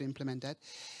fragments, how to implement that.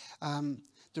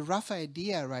 The rough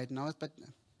idea right now, but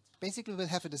basically we'll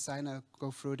have a designer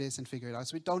go through this and figure it out.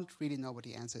 So we don't really know what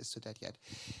the answer is to that yet.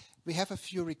 We have a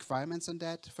few requirements on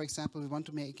that. For example, we want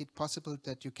to make it possible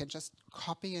that you can just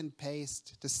copy and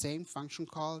paste the same function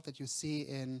call that you see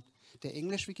in the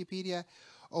English Wikipedia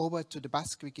over to the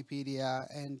Basque Wikipedia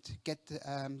and get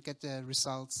the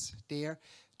results there,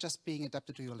 just being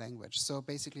adapted to your language. So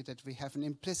basically that we have an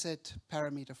implicit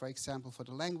parameter, for example, for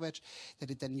the language that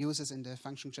it then uses in the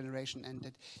function generation and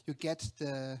that you get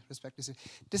the respective.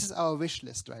 This is our wish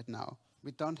list right now.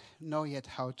 We don't know yet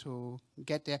how to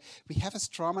get there. We have a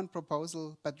strawman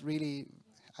proposal, but really,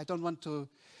 I don't want to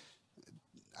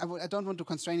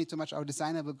constrain it too much. Our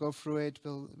designer will go through it,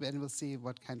 and we'll see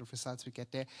what kind of results we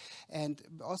get there. And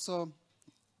also,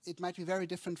 it might be very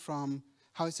different from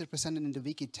how is it presented in the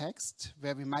wiki text,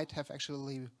 where we might have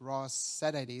actually raw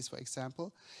set IDs, for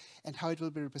example, and how it will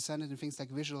be represented in things like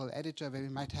visual editor, where we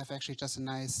might have actually just a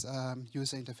nice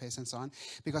user interface and so on.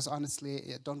 Because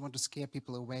honestly, I don't want to scare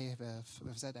people away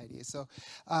with set IDs. So,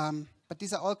 but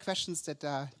these are all questions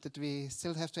that we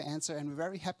still have to answer, and we're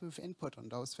very happy with input on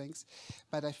those things.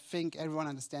 But I think everyone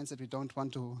understands that we don't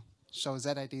want to show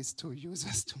ZIDs to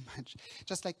users too much.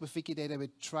 Just like with Wikidata, we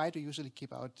try to usually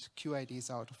keep out QIDs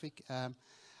out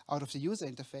of the user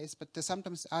interface, but they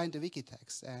sometimes are in the wiki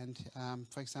text. And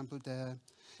for example, the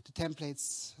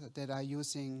templates that are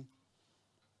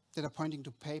pointing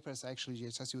to papers actually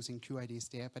just using QIDs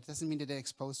there, but it doesn't mean that they're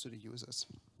exposed to the users.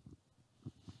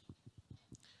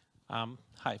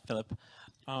 Hi, Philip.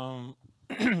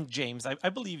 James, I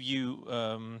believe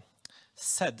you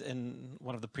said in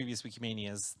one of the previous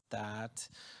Wikimanias that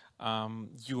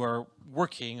you are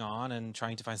working on and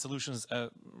trying to find solutions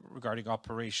regarding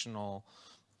operational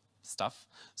stuff.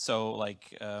 So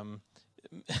like,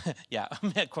 yeah,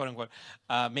 quote unquote,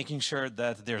 making sure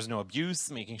that there's no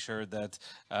abuse, making sure that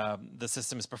the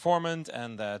system is performant,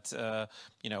 and that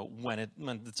you know, when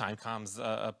the time comes,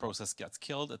 a process gets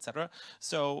killed, etc.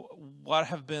 So, what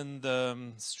have been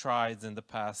the strides in the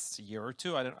past year or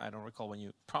two? I don't recall when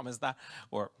you promised that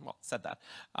or well said that.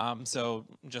 So,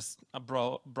 just a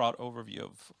broad overview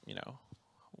of, you know,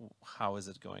 how is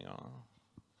it going on?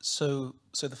 So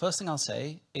the first thing I'll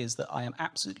say is that I am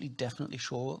absolutely definitely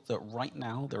sure that right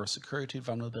now there are security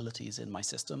vulnerabilities in my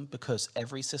system, because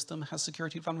every system has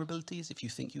security vulnerabilities. If you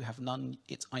think you have none,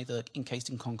 it's either encased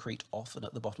in concrete off and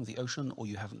at the bottom of the ocean, or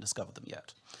you haven't discovered them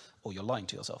yet, or you're lying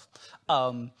to yourself.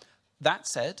 That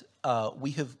said,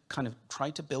 we have kind of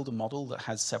tried to build a model that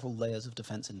has several layers of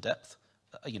defense in depth.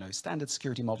 You know, standard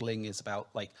security modeling is about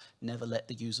like never let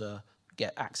the user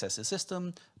get access to the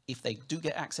system. If they do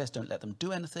get access, don't let them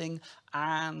do anything.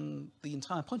 And the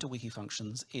entire point of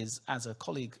Wikifunctions is, as a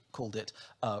colleague called it,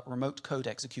 remote code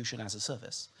execution as a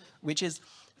service, which is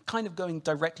kind of going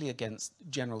directly against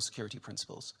general security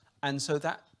principles. And so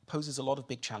that poses a lot of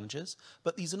big challenges,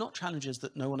 but these are not challenges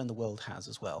that no one in the world has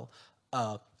as well.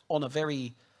 On a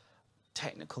very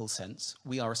technical sense,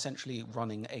 we are essentially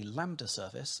running a Lambda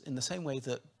service in the same way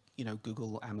that, you know,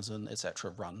 Google, Amazon,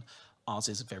 etc. run. Ours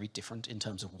is very different in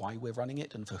terms of why we're running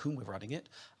it and for whom we're running it.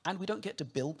 And we don't get to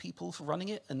bill people for running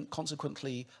it. And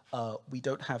consequently, we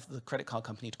don't have the credit card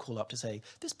company to call up to say,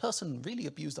 this person really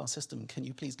abused our system. Can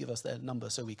you please give us their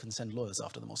number so we can send lawyers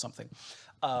after them or something?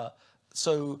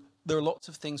 So there are lots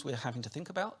of things we're having to think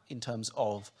about in terms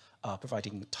of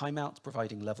providing timeouts,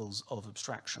 providing levels of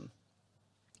abstraction.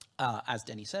 As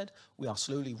Denny said, we are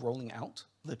slowly rolling out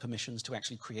the permissions to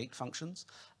actually create functions.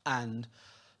 And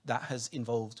that has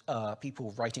involved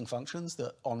people writing functions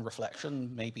that, on reflection,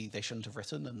 maybe they shouldn't have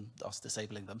written, and thus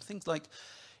disabling them. Things like,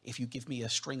 if you give me a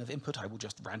string of input, I will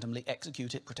just randomly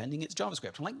execute it pretending it's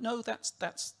JavaScript. I'm like, no,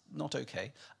 that's not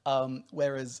okay. Give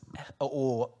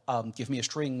me a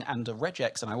string and a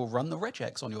regex, and I will run the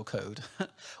regex on your code.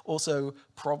 Also,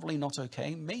 probably not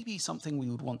okay. Maybe something we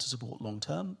would want to support long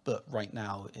term, but right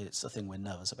now it's a thing we're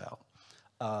nervous about.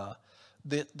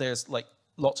 there's like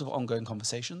lots of ongoing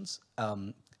conversations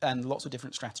and lots of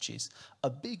different strategies. A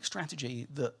big strategy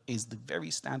that is the very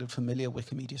standard familiar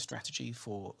Wikimedia strategy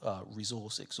for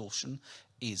resource exhaustion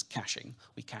is caching.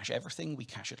 We cache everything, we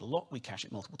cache it a lot, we cache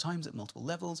it multiple times at multiple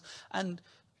levels, and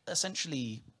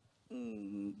essentially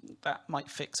that might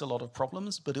fix a lot of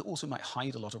problems, but it also might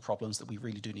hide a lot of problems that we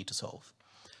really do need to solve.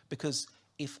 Because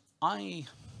if I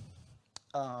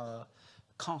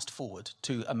cast forward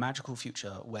to a magical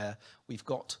future where we've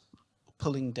got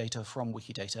pulling data from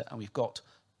Wikidata and we've got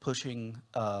pushing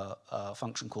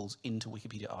function calls into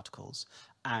Wikipedia articles,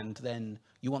 and then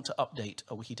you want to update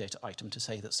a Wikidata item to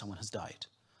say that someone has died,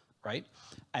 right?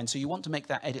 And so you want to make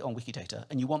that edit on Wikidata,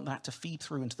 and you want that to feed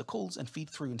through into the calls and feed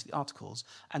through into the articles.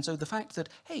 And so the fact that,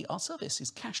 hey, our service is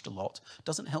cached a lot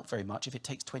doesn't help very much if it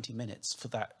takes 20 minutes for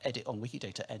that edit on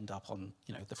Wikidata to end up on,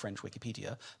 you know, the French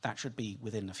Wikipedia. That should be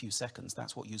within a few seconds.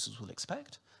 That's what users will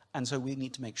expect. And so we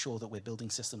need to make sure that we're building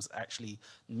systems that actually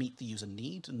meet the user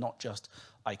need, not just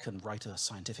I can write a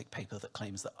scientific paper that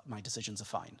claims that my decisions are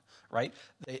fine, right?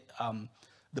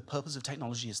 The purpose of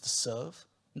technology is to serve,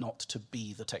 not to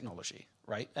be the technology,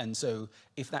 right? And so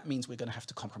if that means we're going to have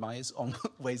to compromise on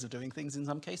ways of doing things in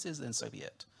some cases, then so be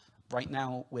it. Right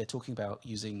now, we're talking about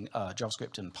using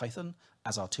JavaScript and Python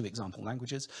as our 2 example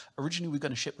languages. Originally, we were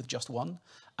going to ship with just one,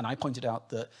 and I pointed out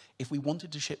that if we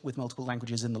wanted to ship with multiple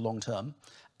languages in the long term,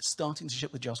 starting to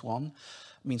ship with just one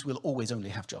means we'll always only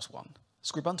have just one.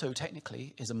 Scribunto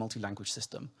technically is a multi-language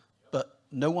system, but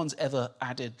no one's ever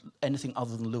added anything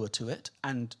other than Lua to it,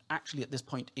 and actually at this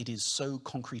point, it is so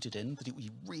concreted in that it would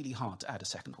be really hard to add a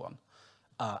second one.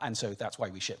 And so that's why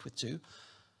we shipped with 2.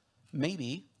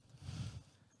 Maybe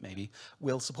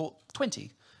we'll support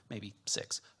 20, maybe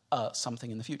 6,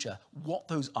 something in the future. What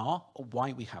those are, or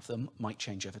why we have them, might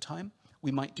change over time.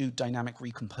 We might do dynamic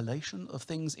recompilation of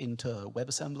things into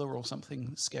WebAssembler or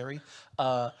something scary,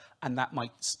 and that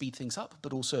might speed things up,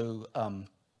 but also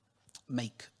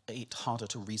make it harder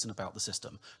to reason about the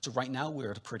system. So right now we're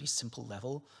at a pretty simple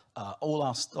level. All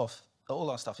our stuff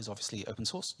is obviously open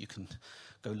source. You can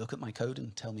go look at my code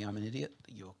and tell me I'm an idiot.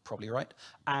 You're probably right.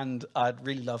 And I'd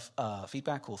really love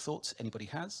feedback or thoughts anybody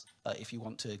has. If you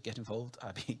want to get involved,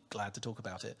 I'd be glad to talk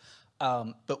about it.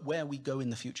 But where we go in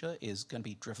the future is going to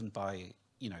be driven by,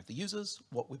 you know, the users,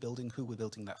 what we're building, who we're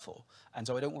building that for. And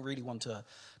so I don't really want to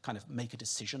kind of make a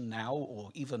decision now or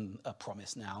even a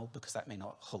promise now, because that may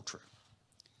not hold true.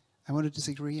 I want to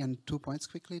disagree on 2 points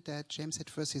quickly that James said.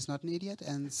 First, he's not an idiot,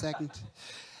 and second,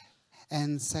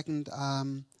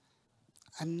 I'm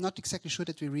not exactly sure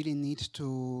that we really need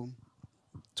to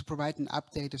provide an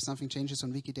update if something changes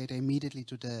on Wikidata immediately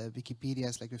to the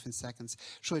Wikipedias, like within seconds.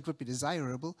 Sure, it would be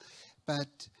desirable,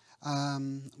 but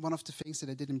one of the things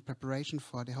that I did in preparation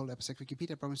for the whole Abstract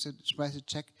Wikipedia program is to try to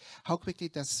check how quickly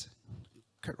does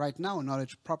right now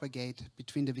knowledge propagate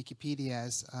between the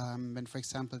Wikipedias when, for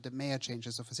example, the mayor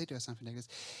changes of a city or something like this.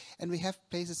 And we have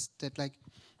places that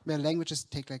where languages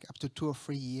take up to 2 or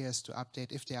 3 years to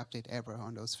update, if they update ever,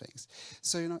 on those things.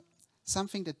 So, you know,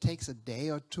 something that takes a day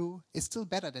or 2 is still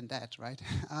better than that, right?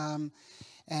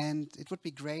 And it would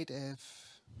be great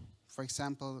if, for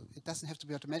example, it doesn't have to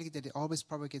be automatic that it always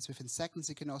propagates within seconds.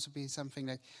 It can also be something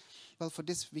like, well, for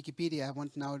this Wikipedia, I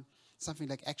want now something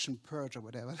like action purge or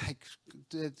whatever, like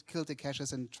kill the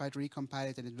caches and try to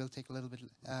recompile it, and it will take a little bit,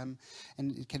 and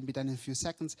it can be done in a few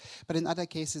seconds. But in other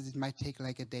cases, it might take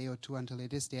like a day or 2 until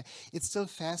it is there. It's still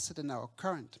faster than our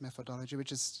current methodology,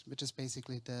 which is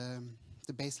basically the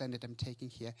baseline that I'm taking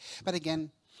here. But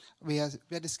again, we are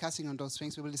discussing on those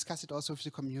things. We will discuss it also with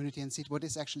the community and see what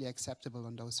is actually acceptable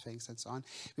on those things and so on.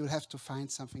 We will have to find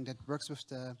something that works with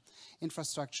the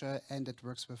infrastructure and that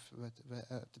works with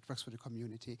the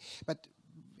community. But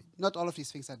not all of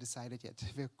these things are decided yet.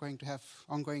 We're going to have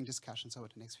ongoing discussions over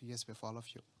the next few years with all of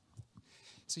you.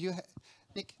 So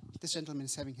Nick, this gentleman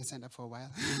is having his hand up for a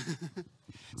while.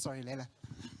 Sorry, Leila.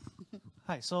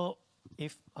 Hi. So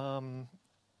if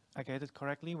I get it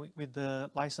correctly, with the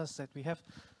license that we have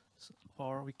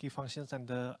for Wikifunctions and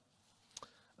the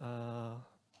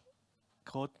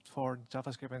code for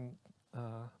JavaScript and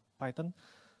Python,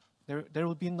 there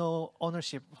will be no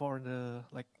ownership for the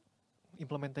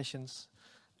implementations,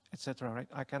 etc. Right?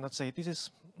 I cannot say this is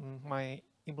my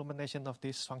implementation of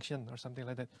this function or something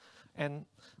like that. And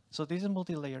so this is a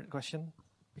multi-layered question,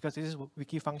 because this is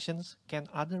Wikifunctions. Can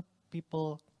other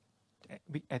people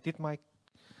edit my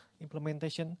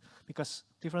implementation? Because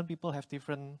different people have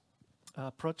different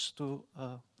approach to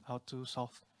how to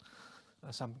solve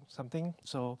something.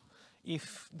 So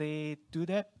if they do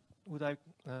that, would I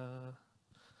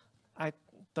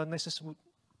don't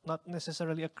not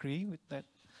necessarily agree with that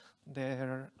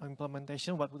their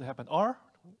implementation, what would happen? Or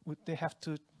would they have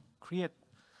to create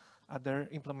other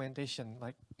implementation,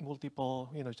 like multiple,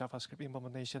 JavaScript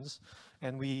implementations,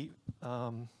 and we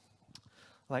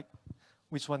like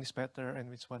which one is better and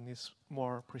which one is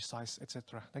more precise,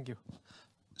 etc. Thank you.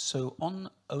 So on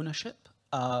ownership,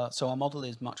 so our model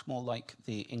is much more like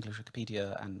the English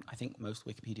Wikipedia and I think most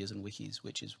Wikipedias and wikis,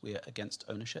 which is we're against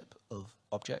ownership of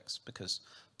objects because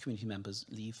community members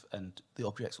leave and the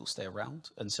objects will stay around.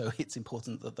 And so it's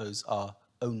important that those are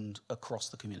owned across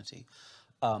the community.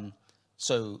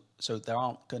 So there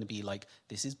aren't going to be like,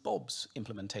 this is Bob's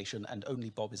implementation and only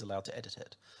Bob is allowed to edit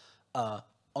it.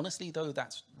 Honestly, though,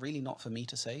 that's really not for me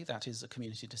to say. That is a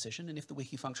community decision. And if the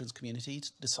Wikifunctions community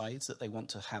decides that they want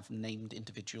to have named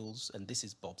individuals and this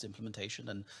is Bob's implementation,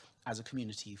 and as a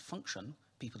community function,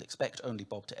 people expect only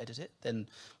Bob to edit it, then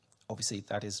obviously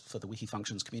that is for the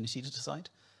Wikifunctions community to decide,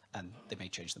 and they may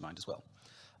change their mind as well.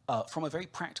 From a very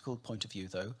practical point of view,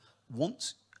 though,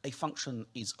 once a function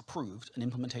is approved, an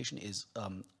implementation is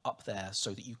up there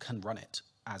so that you can run it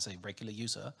as a regular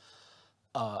user,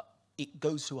 it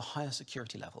goes to a higher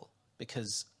security level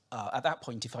because at that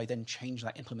point, if I then change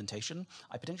that implementation,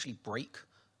 I potentially break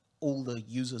all the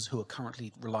users who are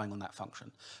currently relying on that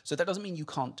function. So that doesn't mean you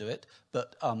can't do it,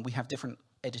 but we have different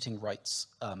editing rights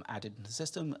added in the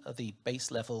system. The base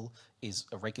level is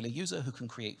a regular user who can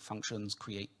create functions,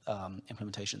 create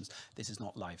implementations. This is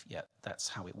not live yet. That's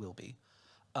how it will be.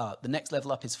 The next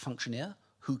level up is functioneer,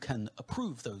 who can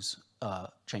approve those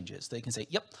changes. They can say,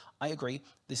 yep, I agree,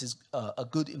 this is a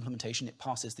good implementation, it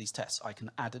passes these tests. I can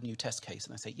add a new test case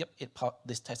and I say, yep,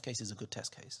 this test case is a good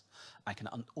test case. I can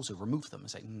also remove them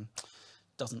and say,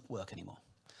 doesn't work anymore.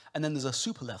 And then there's a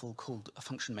super level called a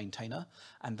function maintainer,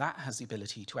 and that has the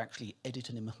ability to actually edit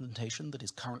an implementation that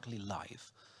is currently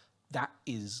live. That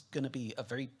is going to be a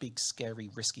very big, scary,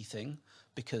 risky thing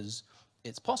because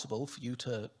it's possible for you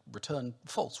to return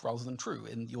false rather than true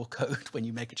in your code when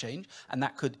you make a change, and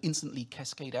that could instantly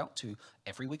cascade out to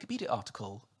every Wikipedia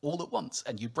article all at once,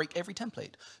 and you'd break every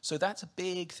template. So that's a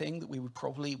big thing that we would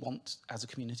probably want as a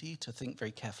community to think very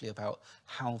carefully about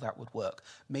how that would work.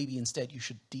 Maybe instead you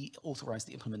should deauthorize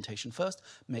the implementation first,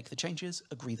 make the changes,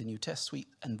 agree the new test suite,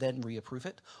 and then reapprove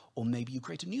it. Or maybe you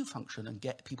create a new function and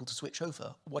get people to switch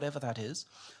over, whatever that is.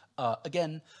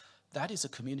 Again, that is a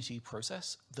community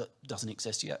process that doesn't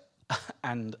exist yet,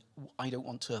 and I don't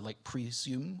want to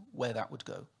presume where that would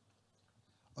go.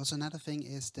 Also, another thing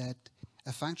is that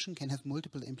a function can have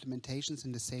multiple implementations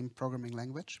in the same programming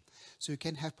language. So you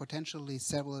can have potentially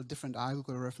several different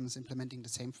algorithms implementing the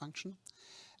same function.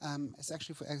 It's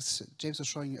actually, as James was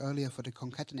showing you earlier, for the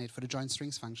concatenate, for the join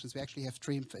strings functions, we actually have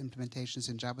 3 implementations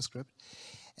in JavaScript.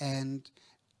 And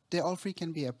they all 3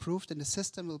 can be approved, and the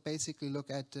system will basically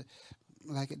look at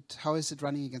how is it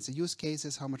running against the use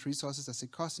cases, how much resources does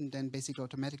it cost, and then basically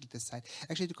automatically decide.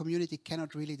 Actually, the community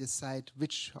cannot really decide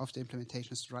which of the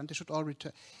implementations to run. They should all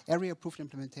return. Every approved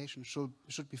implementation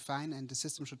should be fine, and the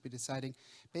system should be deciding,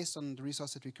 based on the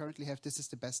resources that we currently have, this is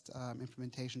the best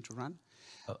implementation to run.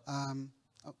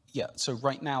 Yeah, so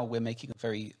right now we're making a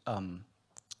very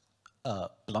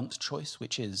blunt choice,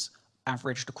 which is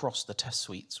averaged across the test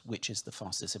suites, which is the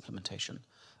fastest implementation.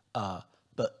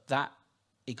 But that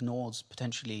ignores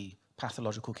potentially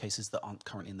pathological cases that aren't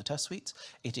currently in the test suites.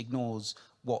 It ignores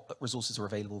what resources are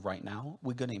available right now.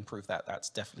 We're going to improve that.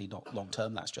 That's definitely not long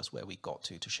term. That's just where we got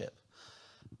to ship.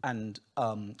 And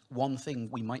one thing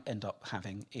we might end up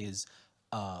having is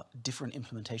different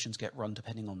implementations get run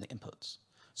depending on the inputs.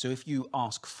 So if you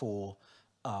ask for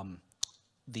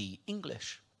the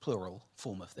English plural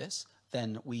form of this,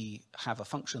 then we have a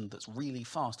function that's really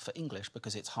fast for English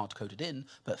because it's hard-coded in,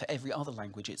 but for every other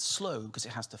language it's slow because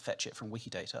it has to fetch it from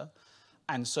Wikidata.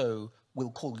 And so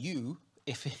we'll call you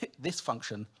this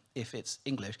function if it's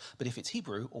English, but if it's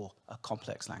Hebrew or a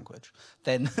complex language,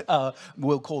 then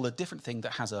we'll call a different thing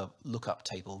that has a lookup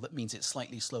table. That means it's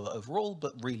slightly slower overall,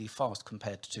 but really fast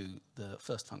compared to the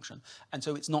first function. And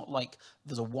so it's not like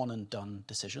there's a one and done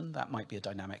decision. That might be a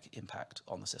dynamic impact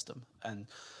on the system. And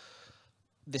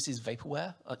this is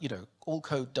vaporware. All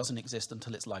code doesn't exist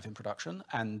until it's live in production,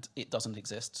 and it doesn't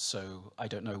exist, so I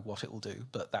don't know what it will do,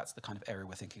 but that's the kind of area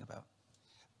we're thinking about.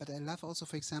 But I love also,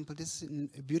 for example, this is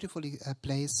a beautiful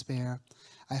place where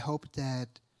I hope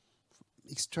that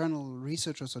external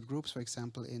researchers or groups, for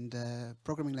example, in the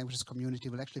programming languages community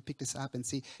will actually pick this up and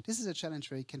see this is a challenge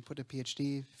where you can put a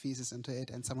PhD thesis into it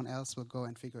and someone else will go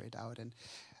and figure it out. And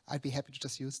I'd be happy to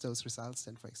just use those results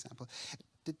then, for example.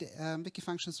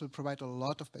 Wikifunctions will provide a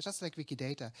lot of, just like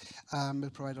Wikidata, will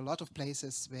provide a lot of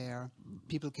places where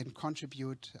people can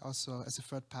contribute also as a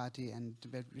third party, and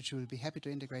which we'll be happy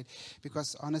to integrate,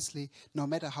 because honestly, no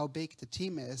matter how big the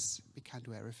team is, we can't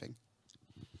do everything.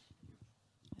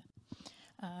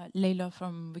 Leila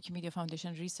from Wikimedia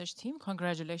Foundation research team.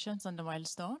 Congratulations on the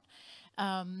milestone.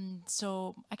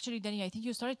 So actually, Denny, I think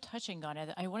you started touching on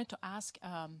it. I wanted to ask,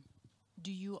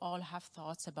 do you all have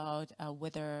thoughts about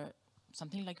whether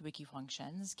something like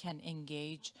Wikifunctions can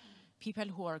engage people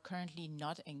who are currently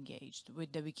not engaged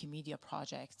with the Wikimedia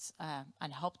projects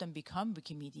and help them become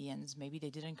Wikimedians? Maybe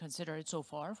they didn't consider it so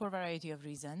far for a variety of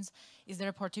reasons. Is there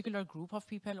a particular group of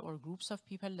people or groups of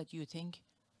people that you think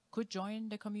could join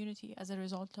the community as a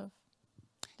result of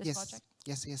this project?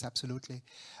 Yes, absolutely.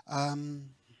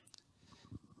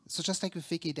 So just like with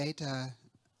Wikidata,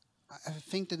 I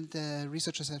think that the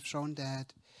researchers have shown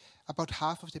that about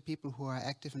half of the people who are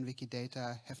active in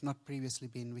Wikidata have not previously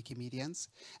been Wikimedians,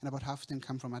 and about half of them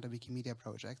come from other Wikimedia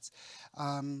projects.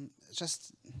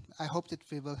 I hope that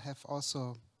we will have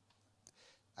also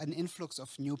an influx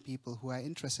of new people who are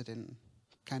interested in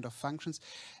kind of functions.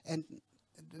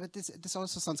 But this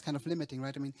also sounds kind of limiting,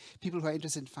 right? I mean, people who are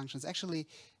interested in functions. Actually,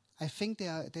 I think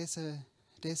there's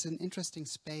an interesting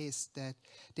space that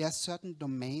there are certain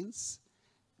domains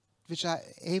which are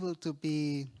able to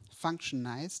be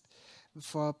functionized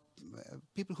for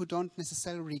people who don't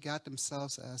necessarily regard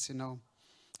themselves as,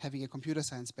 having a computer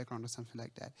science background or something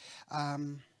like that.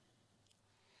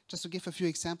 Just to give a few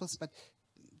examples, but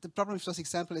the problem with those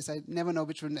examples is I never know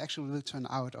which one actually will turn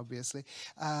out, obviously.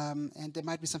 And there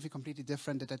might be something completely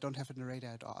different that I don't have on the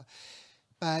radar at all.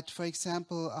 But for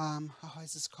example, how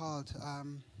is this called?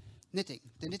 Knitting.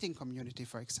 The knitting community,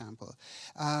 for example,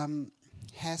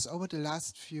 has over the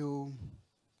last 2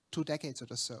 decades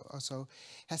or so,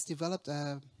 has developed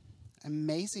an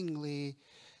amazingly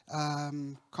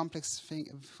complex thing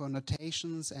for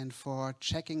notations and for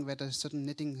checking whether certain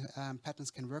knitting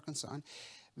patterns can work and so on,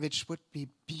 which would be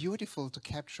beautiful to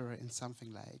capture in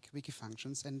something like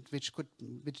Wikifunctions, and which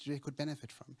they could benefit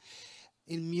from.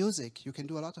 In music, you can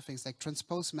do a lot of things like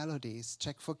transpose melodies,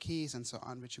 check for keys and so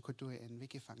on, which you could do in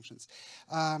Wikifunctions.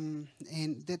 And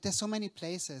there's so many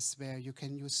places where you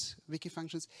can use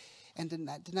Wikifunctions. And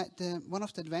one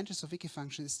of the advantages of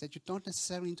Wikifunctions is that you don't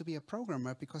necessarily need to be a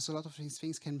programmer, because a lot of these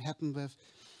things can happen with,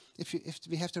 if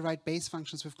we have to write base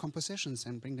functions with compositions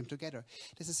and bring them together.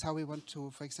 This is how we want to,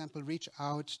 for example, reach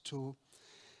out to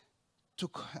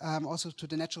also to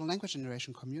the natural language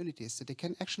generation communities, that they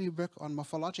can actually work on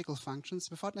morphological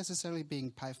functions without necessarily being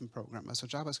Python programmers or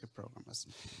JavaScript programmers.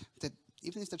 That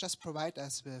even if they just provide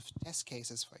us with test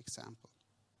cases, for example.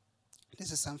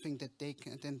 This is something that they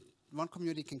can, then one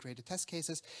community can create the test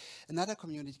cases, another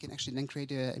community can actually then create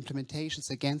the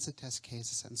implementations against the test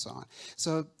cases and so on.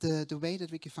 So the way that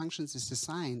Wikifunctions is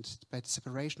designed, by the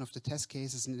separation of the test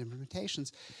cases and the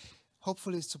implementations,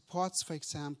 hopefully supports, for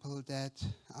example, that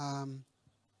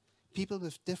people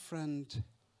with different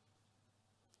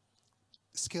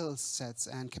skill sets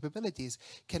and capabilities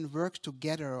can work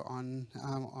together on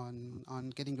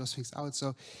getting those things out.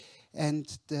 So, and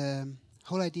the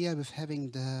whole idea with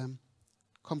having the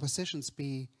compositions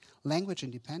be language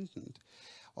independent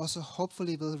also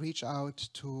hopefully will reach out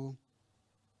to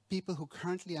people who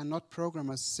currently are not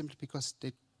programmers simply because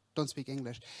they don't speak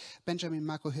English. Benjamin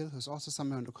Marco Hill, who's also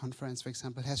somewhere on the conference, for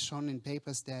example, has shown in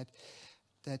papers that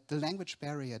the language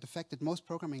barrier, the fact that most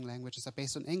programming languages are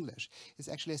based on English, is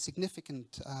actually a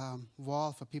significant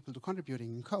wall for people to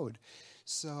contributing in code.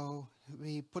 So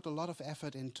we put a lot of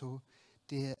effort into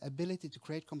the ability to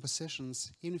create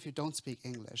compositions, even if you don't speak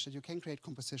English, that you can create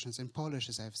compositions in Polish,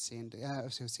 as I've seen,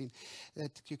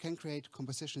 that you can create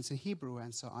compositions in Hebrew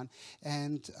and so on,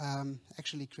 and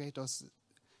actually create those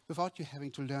without you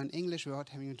having to learn English, without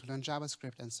having to learn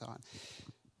JavaScript and so on.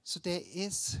 So there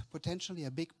is potentially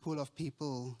a big pool of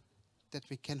people that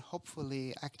we can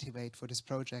hopefully activate for this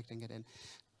project and get in.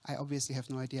 I obviously have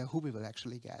no idea who we will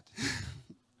actually get.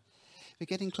 We're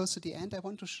getting close to the end. I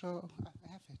want to show,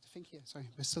 I have it, I think here, sorry,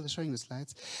 we're still showing the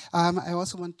slides. I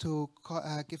also want to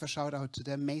give a shout out to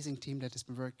the amazing team that has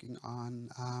been working on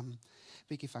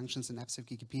Wikifunctions and Abstract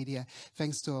Wikipedia.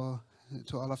 Thanks to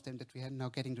all of them that we are now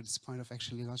getting to this point of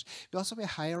actually launch. We also were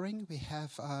hiring. We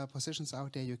have positions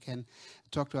out there. You can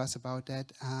talk to us about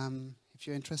that if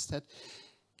you're interested.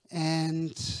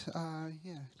 And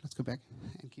yeah, let's go back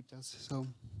and keep those. So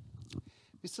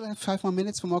we still have 5 more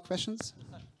minutes for more questions.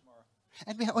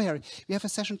 And we have a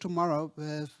session tomorrow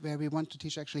where we want to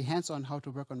teach actually hands-on how to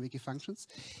work on Wikifunctions.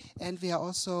 And we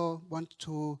also want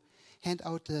to hand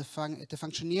out the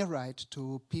functioneer right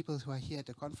to people who are here at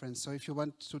the conference. So if you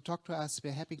want to talk to us,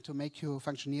 we're happy to make you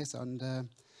functioneers on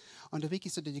the wiki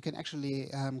so that you can actually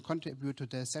contribute to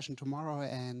the session tomorrow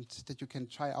and that you can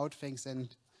try out things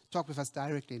and talk with us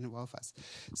directly and involve us.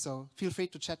 So feel free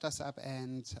to chat us up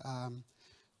and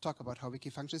talk about how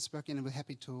Wikifunctions is working, and we're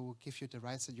happy to give you the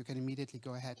rights so you can immediately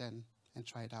go ahead and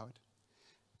try it out.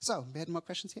 So, we had more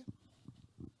questions here?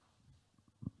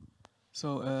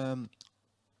 So,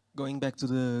 going back to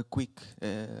the quick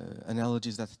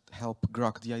analogies that help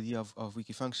grok the idea of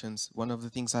Wikifunctions, one of the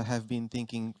things I have been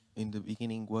thinking in the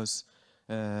beginning was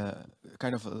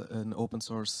kind of an open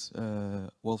source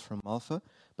Wolfram Alpha,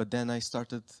 but then I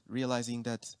started realizing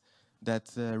that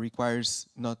requires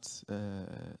not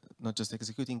just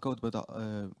executing code, but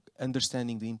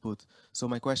understanding the input. So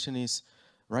my question is,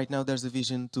 right now there's a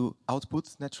vision to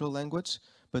output natural language,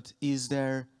 but is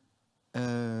there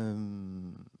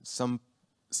some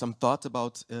thought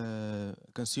about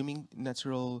consuming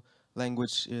natural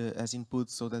language as input,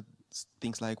 so that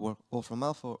things like Wolfram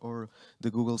Alpha or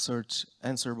the Google search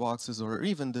answer boxes, or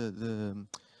even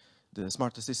the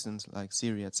smart assistants like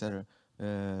Siri, etc.,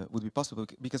 would be possible?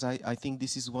 Because I think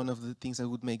this is one of the things that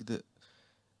would make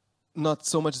not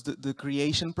so much the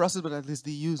creation process, but at least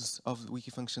the use of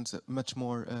Wikifunctions much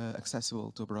more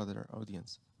accessible to a broader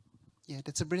audience. Yeah,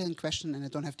 that's a brilliant question, and I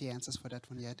don't have the answers for that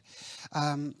one yet.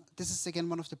 This is again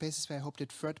one of the places where I hope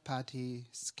that third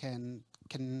parties can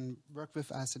work with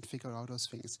us and figure out those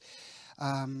things.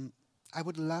 I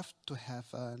would love to have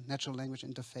a natural language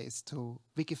interface to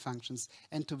Wikifunctions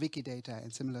and to Wikidata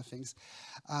and similar things,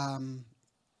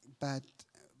 but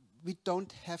we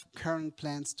don't have current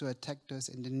plans to attack those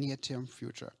in the near-term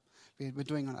future. We're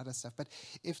doing on other stuff. But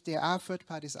if there are third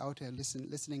parties out there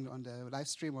listening on the live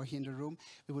stream or here in the room,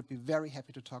 we would be very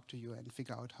happy to talk to you and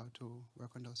figure out how to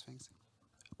work on those things.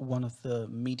 One of the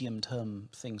medium-term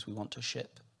things we want to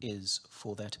ship is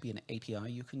for there to be an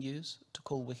API you can use to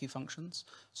call Wikifunctions.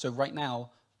 So right now,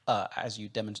 as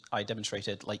I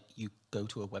demonstrated, like you go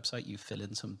to a website, you fill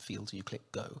in some fields and you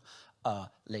click go.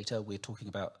 Later, we're talking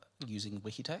about using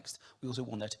Wikitext. We also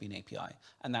want there to be an API,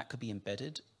 and that could be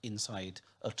embedded inside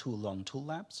a tool on Tool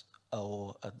Labs,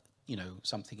 or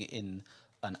something in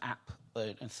an app,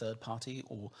 a third party,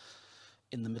 or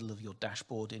in the middle of your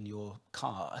dashboard in your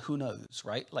car. Who knows,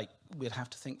 right? Like, we'd have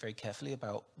to think very carefully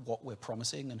about what we're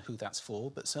promising and who that's for,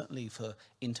 but certainly for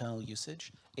internal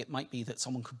usage, it might be that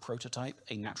someone could prototype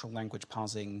a natural language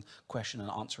parsing question and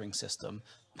answering system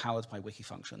powered by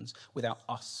Wikifunctions without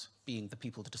us being the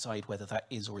people to decide whether that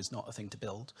is or is not a thing to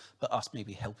build, but us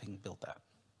maybe helping build that.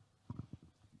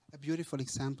 A beautiful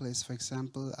example is, for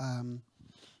example,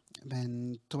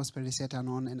 when Thomas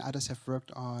Pellissier-Danon and others have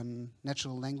worked on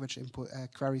natural language input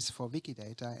queries for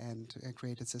Wikidata and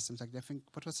created systems like that. I think,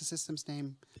 what was the system's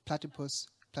name? Platypus.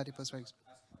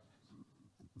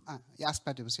 Ask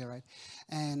Platypus, yeah, right.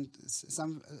 And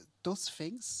those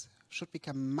things should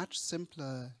become much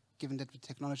simpler given that the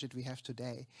technology that we have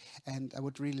today. And I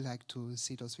would really like to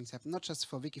see those things happen, not just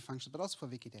for Wikifunctions, but also for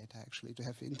Wikidata, actually, to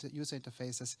have user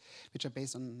interfaces which are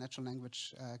based on natural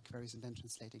language queries and then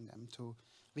translating them to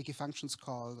Wikifunctions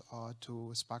call or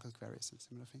to Sparkle queries and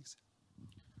similar things.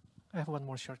 I have one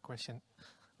more short question.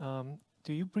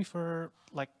 Do you prefer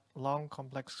like long,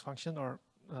 complex function, or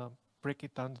break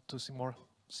it down to some more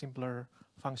simpler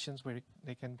functions where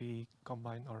they can be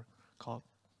combined or called?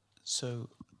 So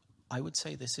I would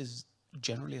say this is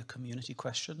generally a community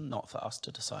question, not for us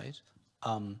to decide.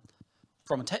 From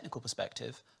a technical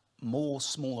perspective, more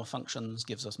smaller functions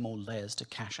gives us more layers to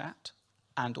cache at.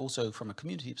 And also from a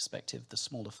community perspective, the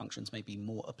smaller functions may be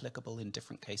more applicable in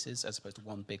different cases as opposed to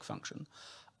one big function.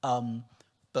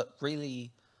 But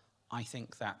really, I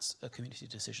think that's a community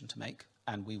decision to make,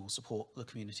 and we will support the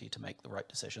community to make the right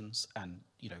decisions and,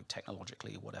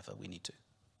 technologically, whatever we need to.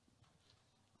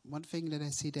 One thing that I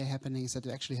see there happening is that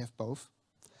we actually have both.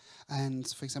 And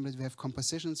for example, we have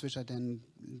compositions which are then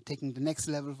taking the next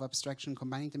level of abstraction,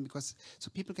 combining them, because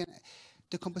so people can,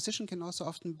 the composition can also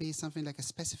often be something like a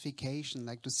specification,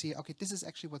 like to see, okay, this is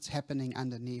actually what's happening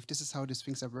underneath. This is how these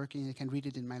things are working. I can read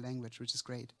it in my language, which is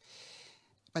great.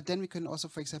 But then we can also,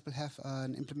 for example, have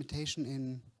an implementation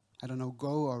in, I don't know,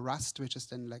 Go or Rust, which is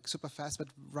then like super fast, but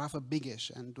rather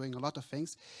biggish and doing a lot of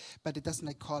things. But it doesn't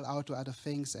like call out to other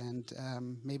things, and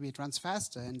maybe it runs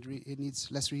faster and it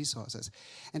needs less resources.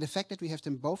 And the fact that we have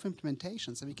them both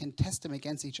implementations and we can test them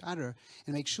against each other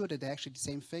and make sure that they're actually the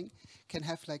same thing, can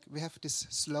have like, we have this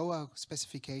slower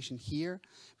specification here.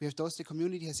 We have those, the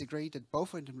community has agreed that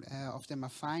both of them are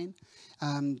fine.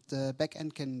 The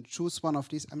backend can choose one of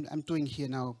these. I'm doing here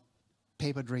now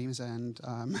paper dreams and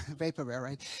vaporware,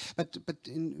 right? But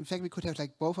in fact, we could have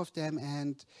like both of them,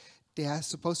 and they are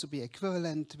supposed to be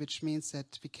equivalent, which means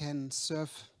that we can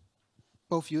serve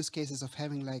both use cases of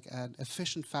having like an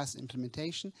efficient, fast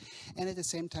implementation, and at the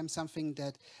same time something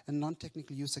that a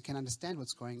non-technical user can understand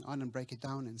what's going on and break it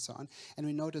down and so on. And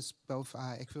we notice both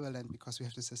are equivalent because we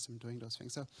have the system doing those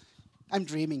things. So I'm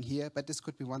dreaming here, but this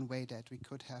could be one way that we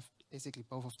could have basically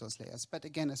both of those layers. But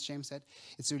again, as James said,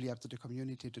 it's really up to the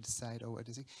community to decide over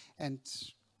this thing. And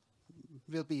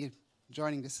we'll be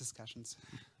joining these discussions.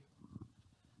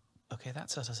 Okay,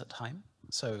 that set us at time.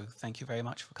 So thank you very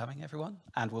much for coming, everyone,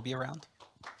 and we'll be around.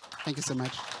 Thank you so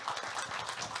much.